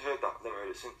once we'd heard that, I've never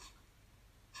heard it since.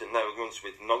 So now once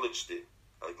we acknowledged it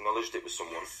with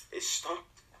someone, it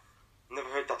stopped.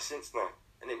 Never heard that since now.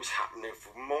 And it was happening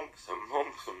for months and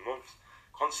months and months.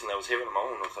 Constantly, I was hearing it on my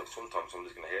own. I was like, sometimes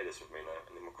somebody's going to hear this with me now.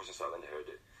 And then my cousin started, then he heard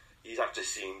it. he's actually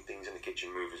seen things in the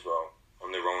kitchen move as well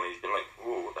on their own. He's been like,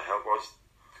 "Whoa, what the hell, boys?"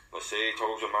 I say, I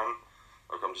told you, man.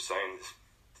 Like, I'm just saying,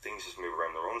 things just move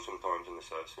around their own sometimes in this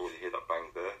house, or you hear that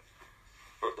bang there.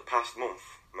 But the past month,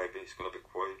 maybe it's got a bit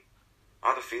quiet.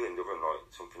 I had a feeling the other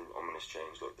night something ominous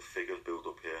changed, like the figures build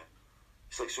up here.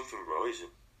 It's like something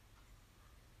rising.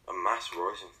 A mass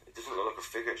rising. It doesn't look like a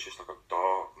figure, it's just like a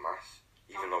dark mass,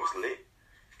 even though it's lit.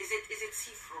 Is it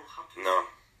see-through? No.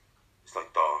 It's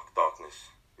like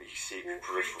darkness. But you see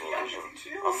peripheral vision.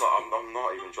 I'm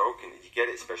not even joking. You get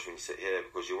it, especially when you sit here,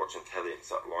 because you're watching telly and it's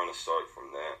that line of sight from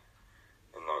there.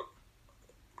 And like,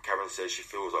 Karen says she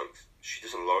feels like she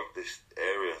doesn't like this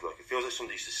area. Like, it feels like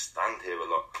somebody used to stand here a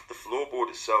lot. The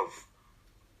floorboard itself,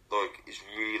 like, is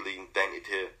really indented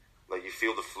here. Like, you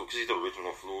feel the floor, because these are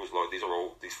original floors, like, these are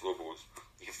old, these floorboards.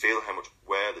 You can feel how much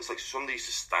wear there's. Like, somebody used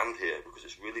to stand here because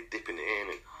it's really dipping in,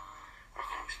 and I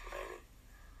can't explain it.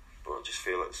 But I just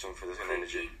feel like there's an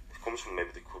energy. It comes from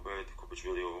maybe the cupboard's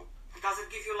really old. Does it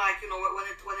give you, like, you know, when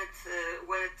it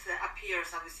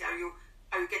appears, obviously, are you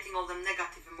getting all the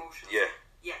negative emotions? Yeah.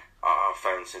 Yeah. I've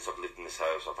found since I've lived in this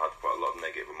house, I've had quite a lot of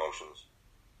negative emotions.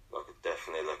 Like,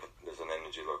 definitely, like, there's an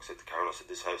energy. Like I said to Karen, I said,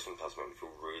 this house sometimes makes me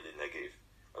feel really negative.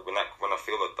 Like, when I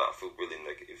feel like that, I feel really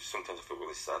negative. Sometimes I feel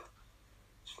really sad.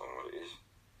 It's not what it is.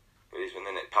 But it is when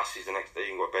then it passes the next day,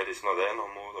 you can go to bed, it's not there no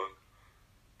more, like.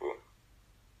 But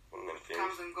one of them things.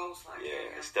 Comes and goes, like.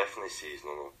 Yeah, it's definitely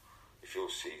seasonal. It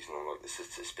feels seasonal, like, this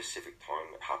is a specific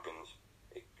time it happens.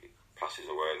 It passes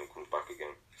away and comes back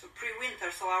again. So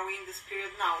pre-winter, so are we in this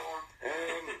period now, or?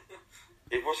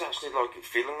 It was actually like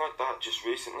feeling like that just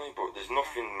recently, but there's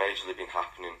nothing majorly been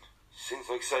happening since.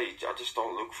 Like I say, I just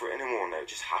don't look for it anymore now.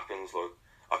 It just happens. Like,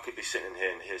 I could be sitting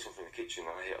here and hear something in the kitchen,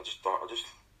 and I let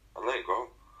it go.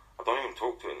 I don't even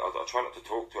talk to it. I try not to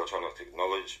talk to it. I try not to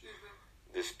acknowledge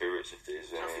the spirits if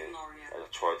there's any. I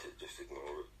try to just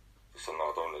ignore it. So no,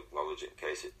 I don't acknowledge it in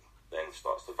case it then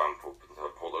starts to vamp up into a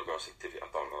poltergeist activity.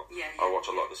 I don't know. I watch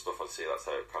a lot of the stuff I see, that's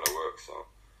how it kind of works. So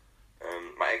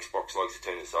my Xbox likes to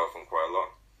turn itself on quite a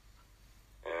lot.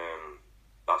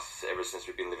 That's ever since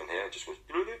we've been living here. It just goes.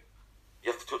 You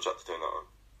have to touch that to turn that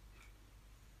on.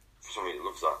 For some reason, it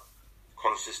loves that.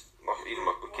 Even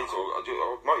my kids, I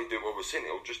might do what we're seeing.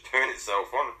 It'll just turn itself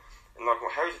on. And like,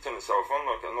 well, how does it turn itself on?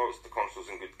 Like, I know the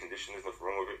console's in good condition. There's nothing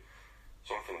wrong with it.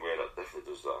 Something weird that definitely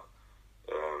does that.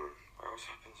 What else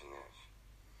happens in this?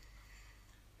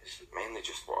 It's mainly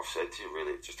just what I've said to you,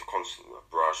 really. Just a constant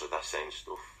barrage of that same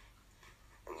stuff.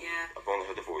 And I've only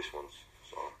heard the voice once,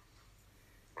 so.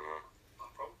 No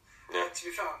problem. Yeah. To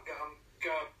be fair, I'm going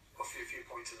to offer you a few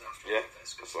pointers after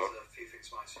this, because there's a few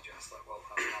things might suggest that we'll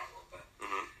have that a little bit.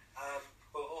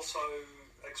 But also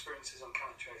experiences on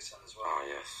Cannock Chase as well. Oh,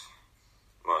 yes.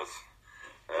 Right.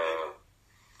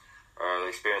 The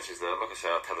experiences there, like I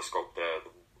said, our telescope there,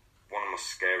 one of my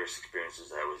scariest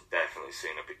experiences there was definitely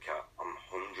seeing a big cat. I'm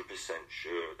 100%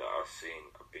 sure that I've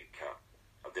seen a big cat.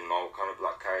 I didn't know what kind of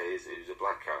black cat it is. It was a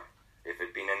black cat. If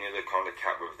it'd been any other kind of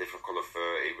cat with a different colour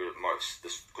fur, it might have,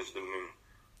 because of the moon,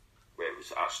 where it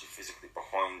was actually physically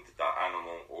behind that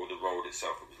animal or the road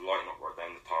itself, it was lighting up right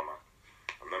down the tarmac.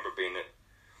 I remember being at,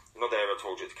 the area I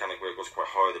told you at Cannock where it goes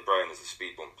quite high, the brown, there's the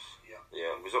speed bumps. Yeah,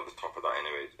 it was up the top of that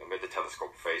anyway. I made the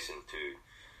telescope facing to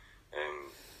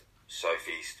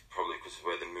southeast, probably because of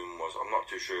where the moon was. I'm not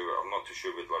too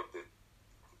sure with like the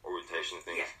orientation of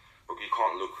things, but you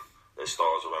can't look at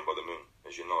stars around by the moon,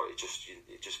 as you know. It just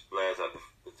blares out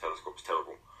the telescope. It's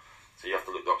terrible. So you have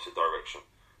to look the opposite direction.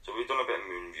 So we've done a bit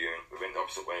of moon viewing. We went the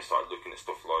opposite way and started looking at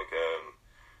stuff like I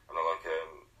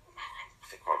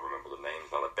can't remember the names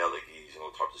now, like Betelgeuse and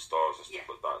all types of stars and stuff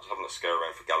like that. Just having a scare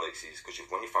around for galaxies, because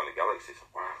when you find a galaxy, it's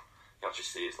like, wow, you actually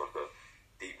see it's like a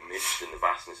deep mist in the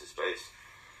vastness of space.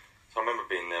 So I remember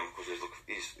being there because he's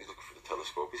looking for the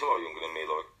telescope. He's a lot younger than me,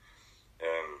 like.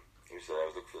 He was there,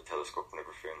 I was looking for the telescope and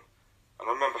everything. And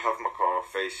I remember having my car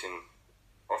facing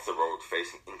off the road,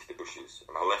 facing into the bushes,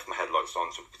 and I left my headlights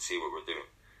on so we could see what we were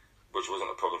doing, which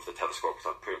wasn't a problem for the telescope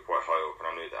because I'd put it quite high up and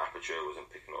I knew the aperture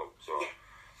wasn't picking up. So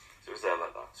it was there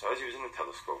like that. So as he was in the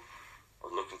telescope, I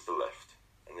was looking to the left,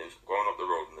 and it was going up the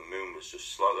road, and the moon was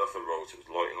just slightly off the road, so it was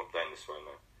lighting up down this way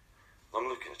now. And I'm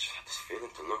looking, I just had this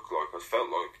feeling to look like, I felt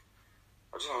like,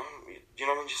 I just don't know, you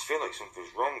know when you just feel like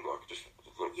something's wrong, like, just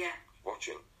like,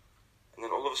 watching. And then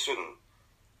all of a sudden,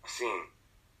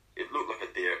 it looked like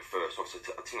a deer at first.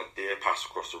 I'd seen a deer pass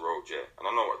across the road, and I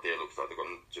know what deer looks like, they've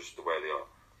gone just the way they are.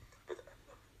 But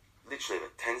literally,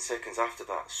 like 10 seconds after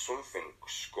that, something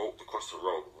scoped across the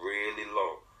road really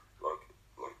low, like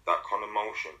that kind of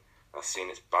motion. And I seen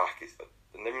its back. I've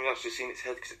never actually seen its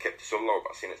head because it kept it so low,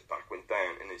 but I seen its back went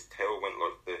down and its tail went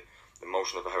like the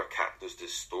motion of how a cat does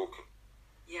this stalking.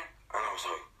 Yeah. And I was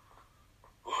like,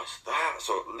 what's that?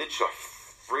 So literally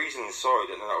freezing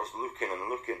inside, and then I was looking and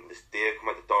looking. This deer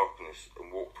come out of the darkness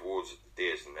and walk towards the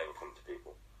deers and never come to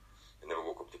people. They never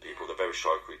walk up to people. They're very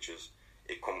shy creatures.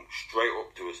 It come straight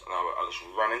up to us, and I just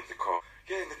ran into the car.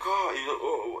 Get in the car. He's like,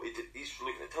 oh, he's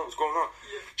looking at the telescope. What's going on?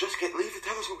 Yeah. Just leave the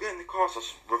telescope, get in the car. So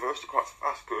I reversed the car as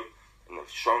fast as I could, and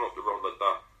I've shown up the road like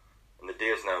that. And the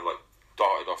deer's now like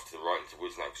darted off to the right into the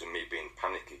woods now because of me being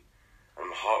panicky.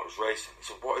 And my heart was racing. He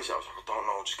said, what is it? I was like, I don't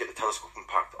know. Just get the telescope and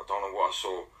packed. I don't know what I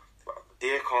saw. But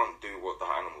deer can't do what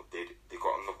that animal did. They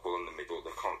got a knuckle in the middle.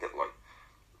 They can't get like.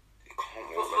 It can't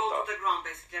walk like that. To the ground,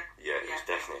 basically. Yeah, it was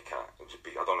definitely a cat. It was a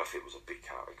big. I don't know if it was a big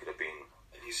cat. It could have been.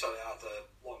 And you said it had a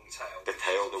long tail. The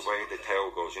tail, the way the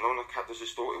tail goes. You know when a cat does a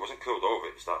story, it wasn't curled over.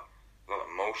 It was that, that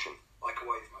motion. Like a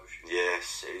wave motion.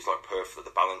 Yes, it was like perfect.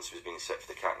 The balance was being set for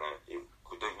the cat now.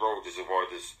 The road is as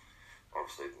wide as.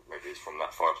 Obviously, maybe it's from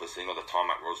that far plus. You know, the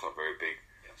tarmac road's not very big.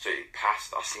 Yeah. So it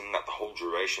passed. I seen that the whole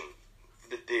duration.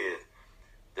 For the deer,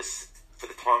 for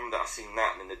the time that I seen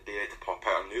that and then the deer to pop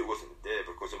out, I knew it wasn't the deer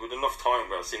because there was enough time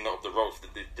where I seen that up the road for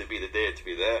to be the deer to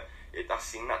be there. I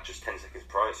seen that just 10 seconds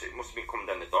prior, so it must have been coming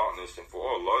down the darkness and thought,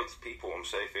 oh, lights, people, I'm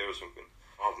safe here or something.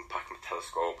 I haven't packed my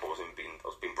telescope. I was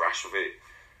being brash with it.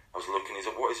 I was looking. He's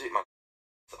like, what is it, man?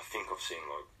 I think I've seen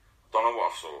I don't know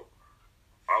what I saw.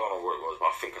 I don't know what it was,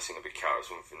 but I think I seen a big cat or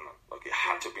something. Like it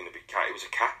had to have been a big cat. It was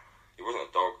a cat. It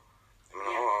wasn't a dog.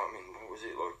 What was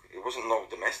it like? It wasn't no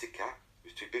domestic cat.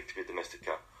 It was too big to be a domestic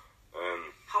cat.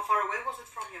 How far away was it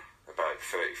from you? About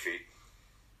 30 feet.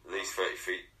 At least 30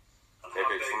 feet.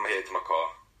 Maybe from here to my car.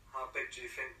 How big do you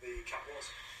think the cat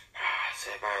was? I'd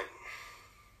say about.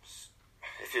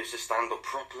 If it was to stand up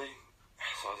properly,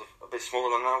 so a bit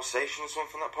smaller than an Alsatian or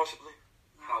something like that, possibly.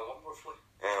 How long roughly?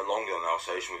 Longer than an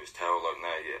Alsatian with his tail like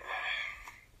now, yeah.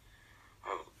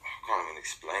 I can't even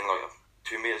explain, like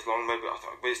 2 meters long maybe.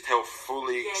 With his tail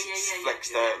fully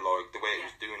flexed out, like the way it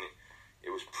was doing it. It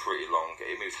was pretty long.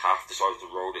 It moved half the size of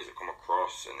the road as it come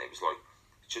across, and it was like,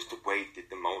 just the way it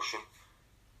did the motion.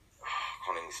 I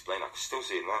can't even explain. I can still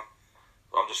see it now.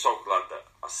 But I'm just so glad that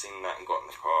I seen that and got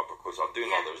in the car because I do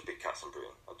know there's big cats in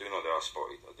Britain. I do know they are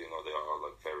spotted. I do know they are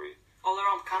like very. All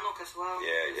around Cannock as well.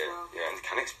 Yeah. And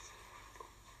Cannock's a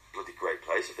bloody great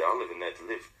place if they are living there to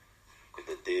live. With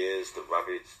the deers, the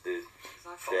rabbits, the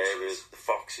deers, the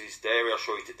foxes. There, I'll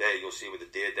show you today. You'll see with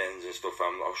the deer dens and stuff.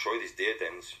 I'll show you these deer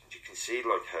dens. You can see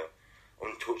like how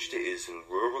untouched it is and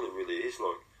rural it really is.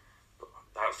 Like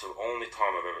that's the only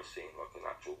time I've ever seen like an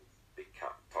actual big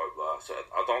cat type there. So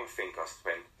I don't think I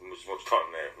spent much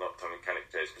time there. Not time in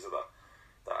Cannock Chase because of that.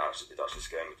 It actually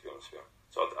scared me, to be honest with you.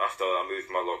 So after I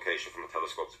moved my location from a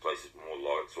telescope to places with more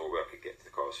light, so where I could get to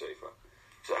the car safer.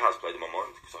 So it has played in my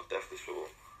mind because I definitely saw.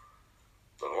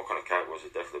 I don't know what kind of cat it was.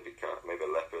 It's definitely a big cat, maybe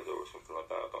a leopard or something like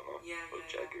that. I don't know. Or a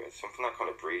jaguar, something that kind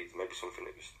of breed. Maybe something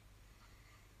that was.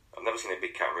 I've never seen a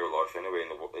big cat in real life anyway.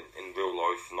 In real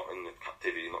life, not in the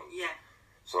captivity. Not. Yeah.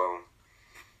 So,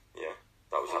 yeah,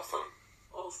 that was that time.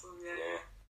 Awesome. Yeah.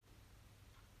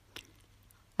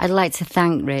 I'd like to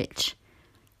thank Rich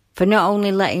for not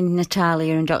only letting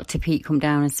Natalia and Dr. Pete come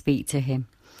down and speak to him,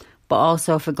 but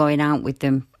also for going out with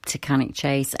them to Cannock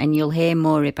Chase, and you'll hear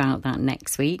more about that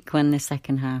next week when the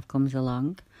second half comes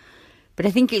along. But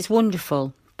I think it's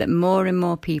wonderful that more and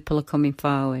more people are coming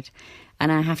forward,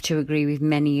 and I have to agree with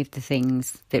many of the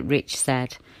things that Rich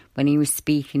said when he was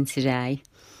speaking today.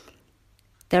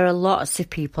 There are lots of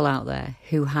people out there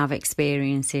who have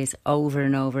experiences over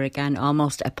and over again,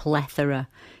 almost a plethora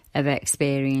of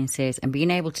experiences, and being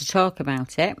able to talk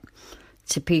about it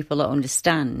to people that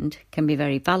understand can be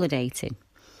very validating.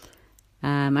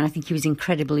 And I think he was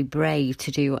incredibly brave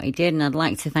to do what he did. And I'd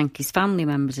like to thank his family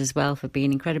members as well for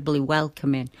being incredibly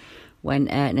welcoming when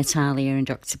Natalia and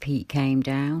Dr. Pete came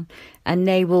down. And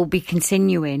they will be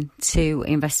continuing to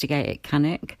investigate at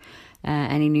Cannock.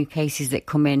 Any new cases that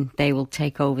come in, they will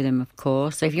take over them, of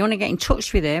course. So if you want to get in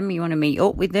touch with them, you want to meet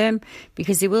up with them,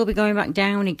 because they will be going back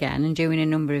down again and doing a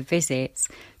number of visits,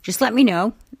 just let me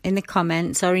know in the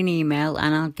comments or in email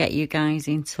and I'll get you guys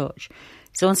in touch.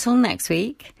 So until next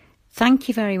week, thank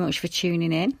you very much for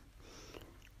tuning in.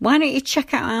 Why don't you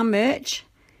check out our merch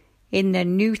in the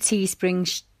new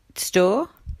Teespring store?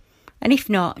 And if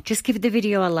not, just give the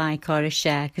video a like or a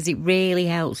share, because it really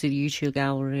helps with YouTube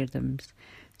algorithms.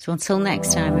 So until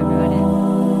next time, everybody,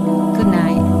 good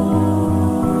night.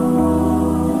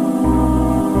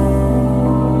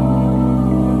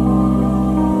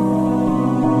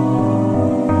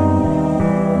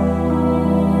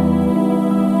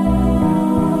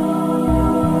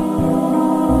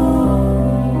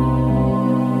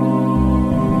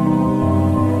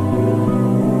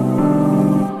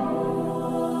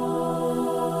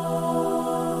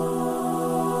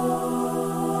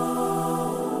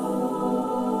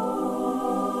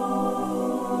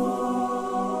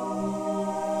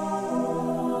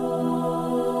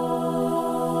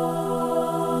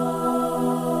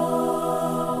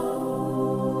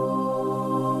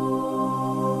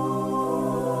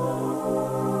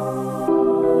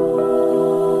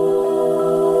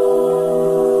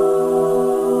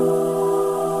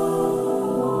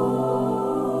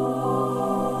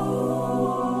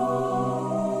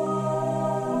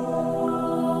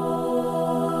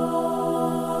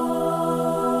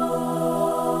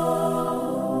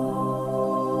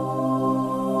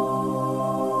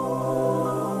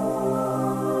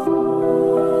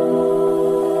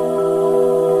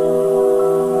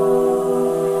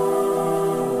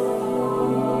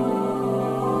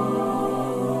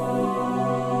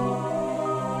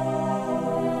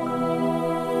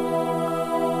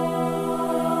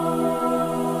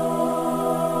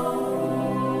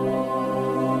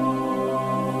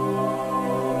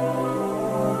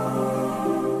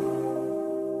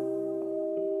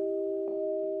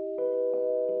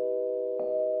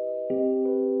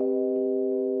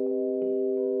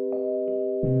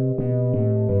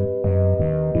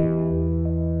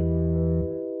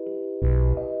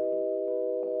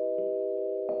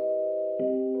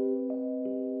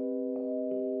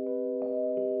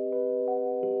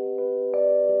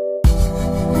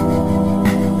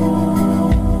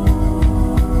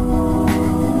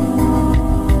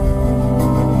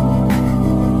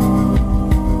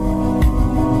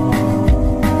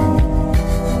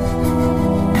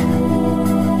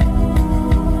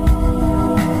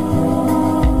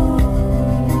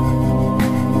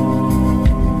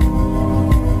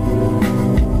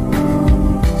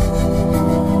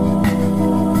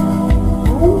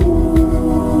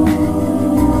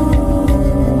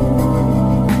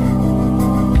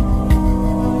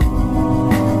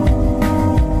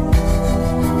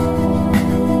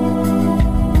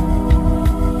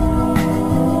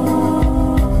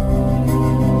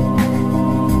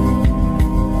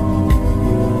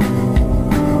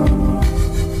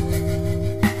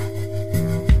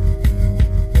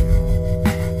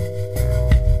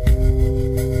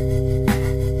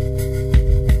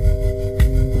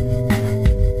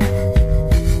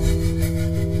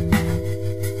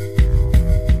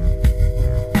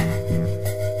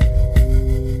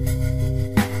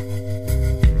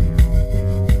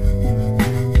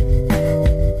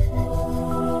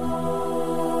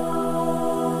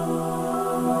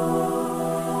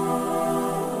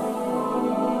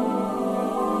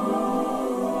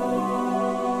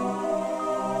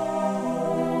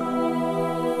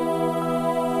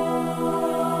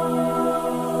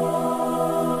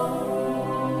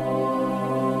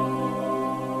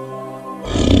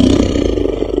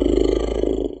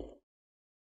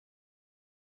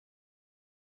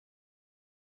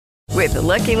 With the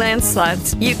Lucky Land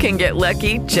Slots, you can get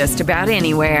lucky just about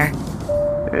anywhere.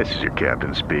 This is your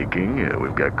captain speaking.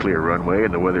 We've got clear runway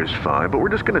and the weather's fine, but we're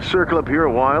just going to circle up here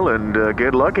a while and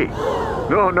get lucky.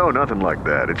 No, nothing like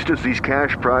that. It's just these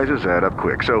cash prizes add up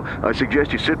quick. So I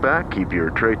suggest you sit back, keep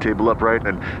your tray table upright,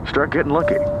 and start getting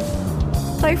lucky.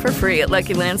 Play for free at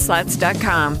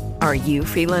LuckyLandSlots.com. Are you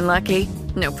feeling lucky?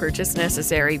 No purchase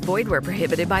necessary. Void where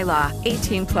prohibited by law.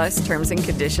 18+ terms and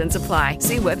conditions apply.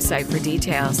 See website for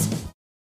details.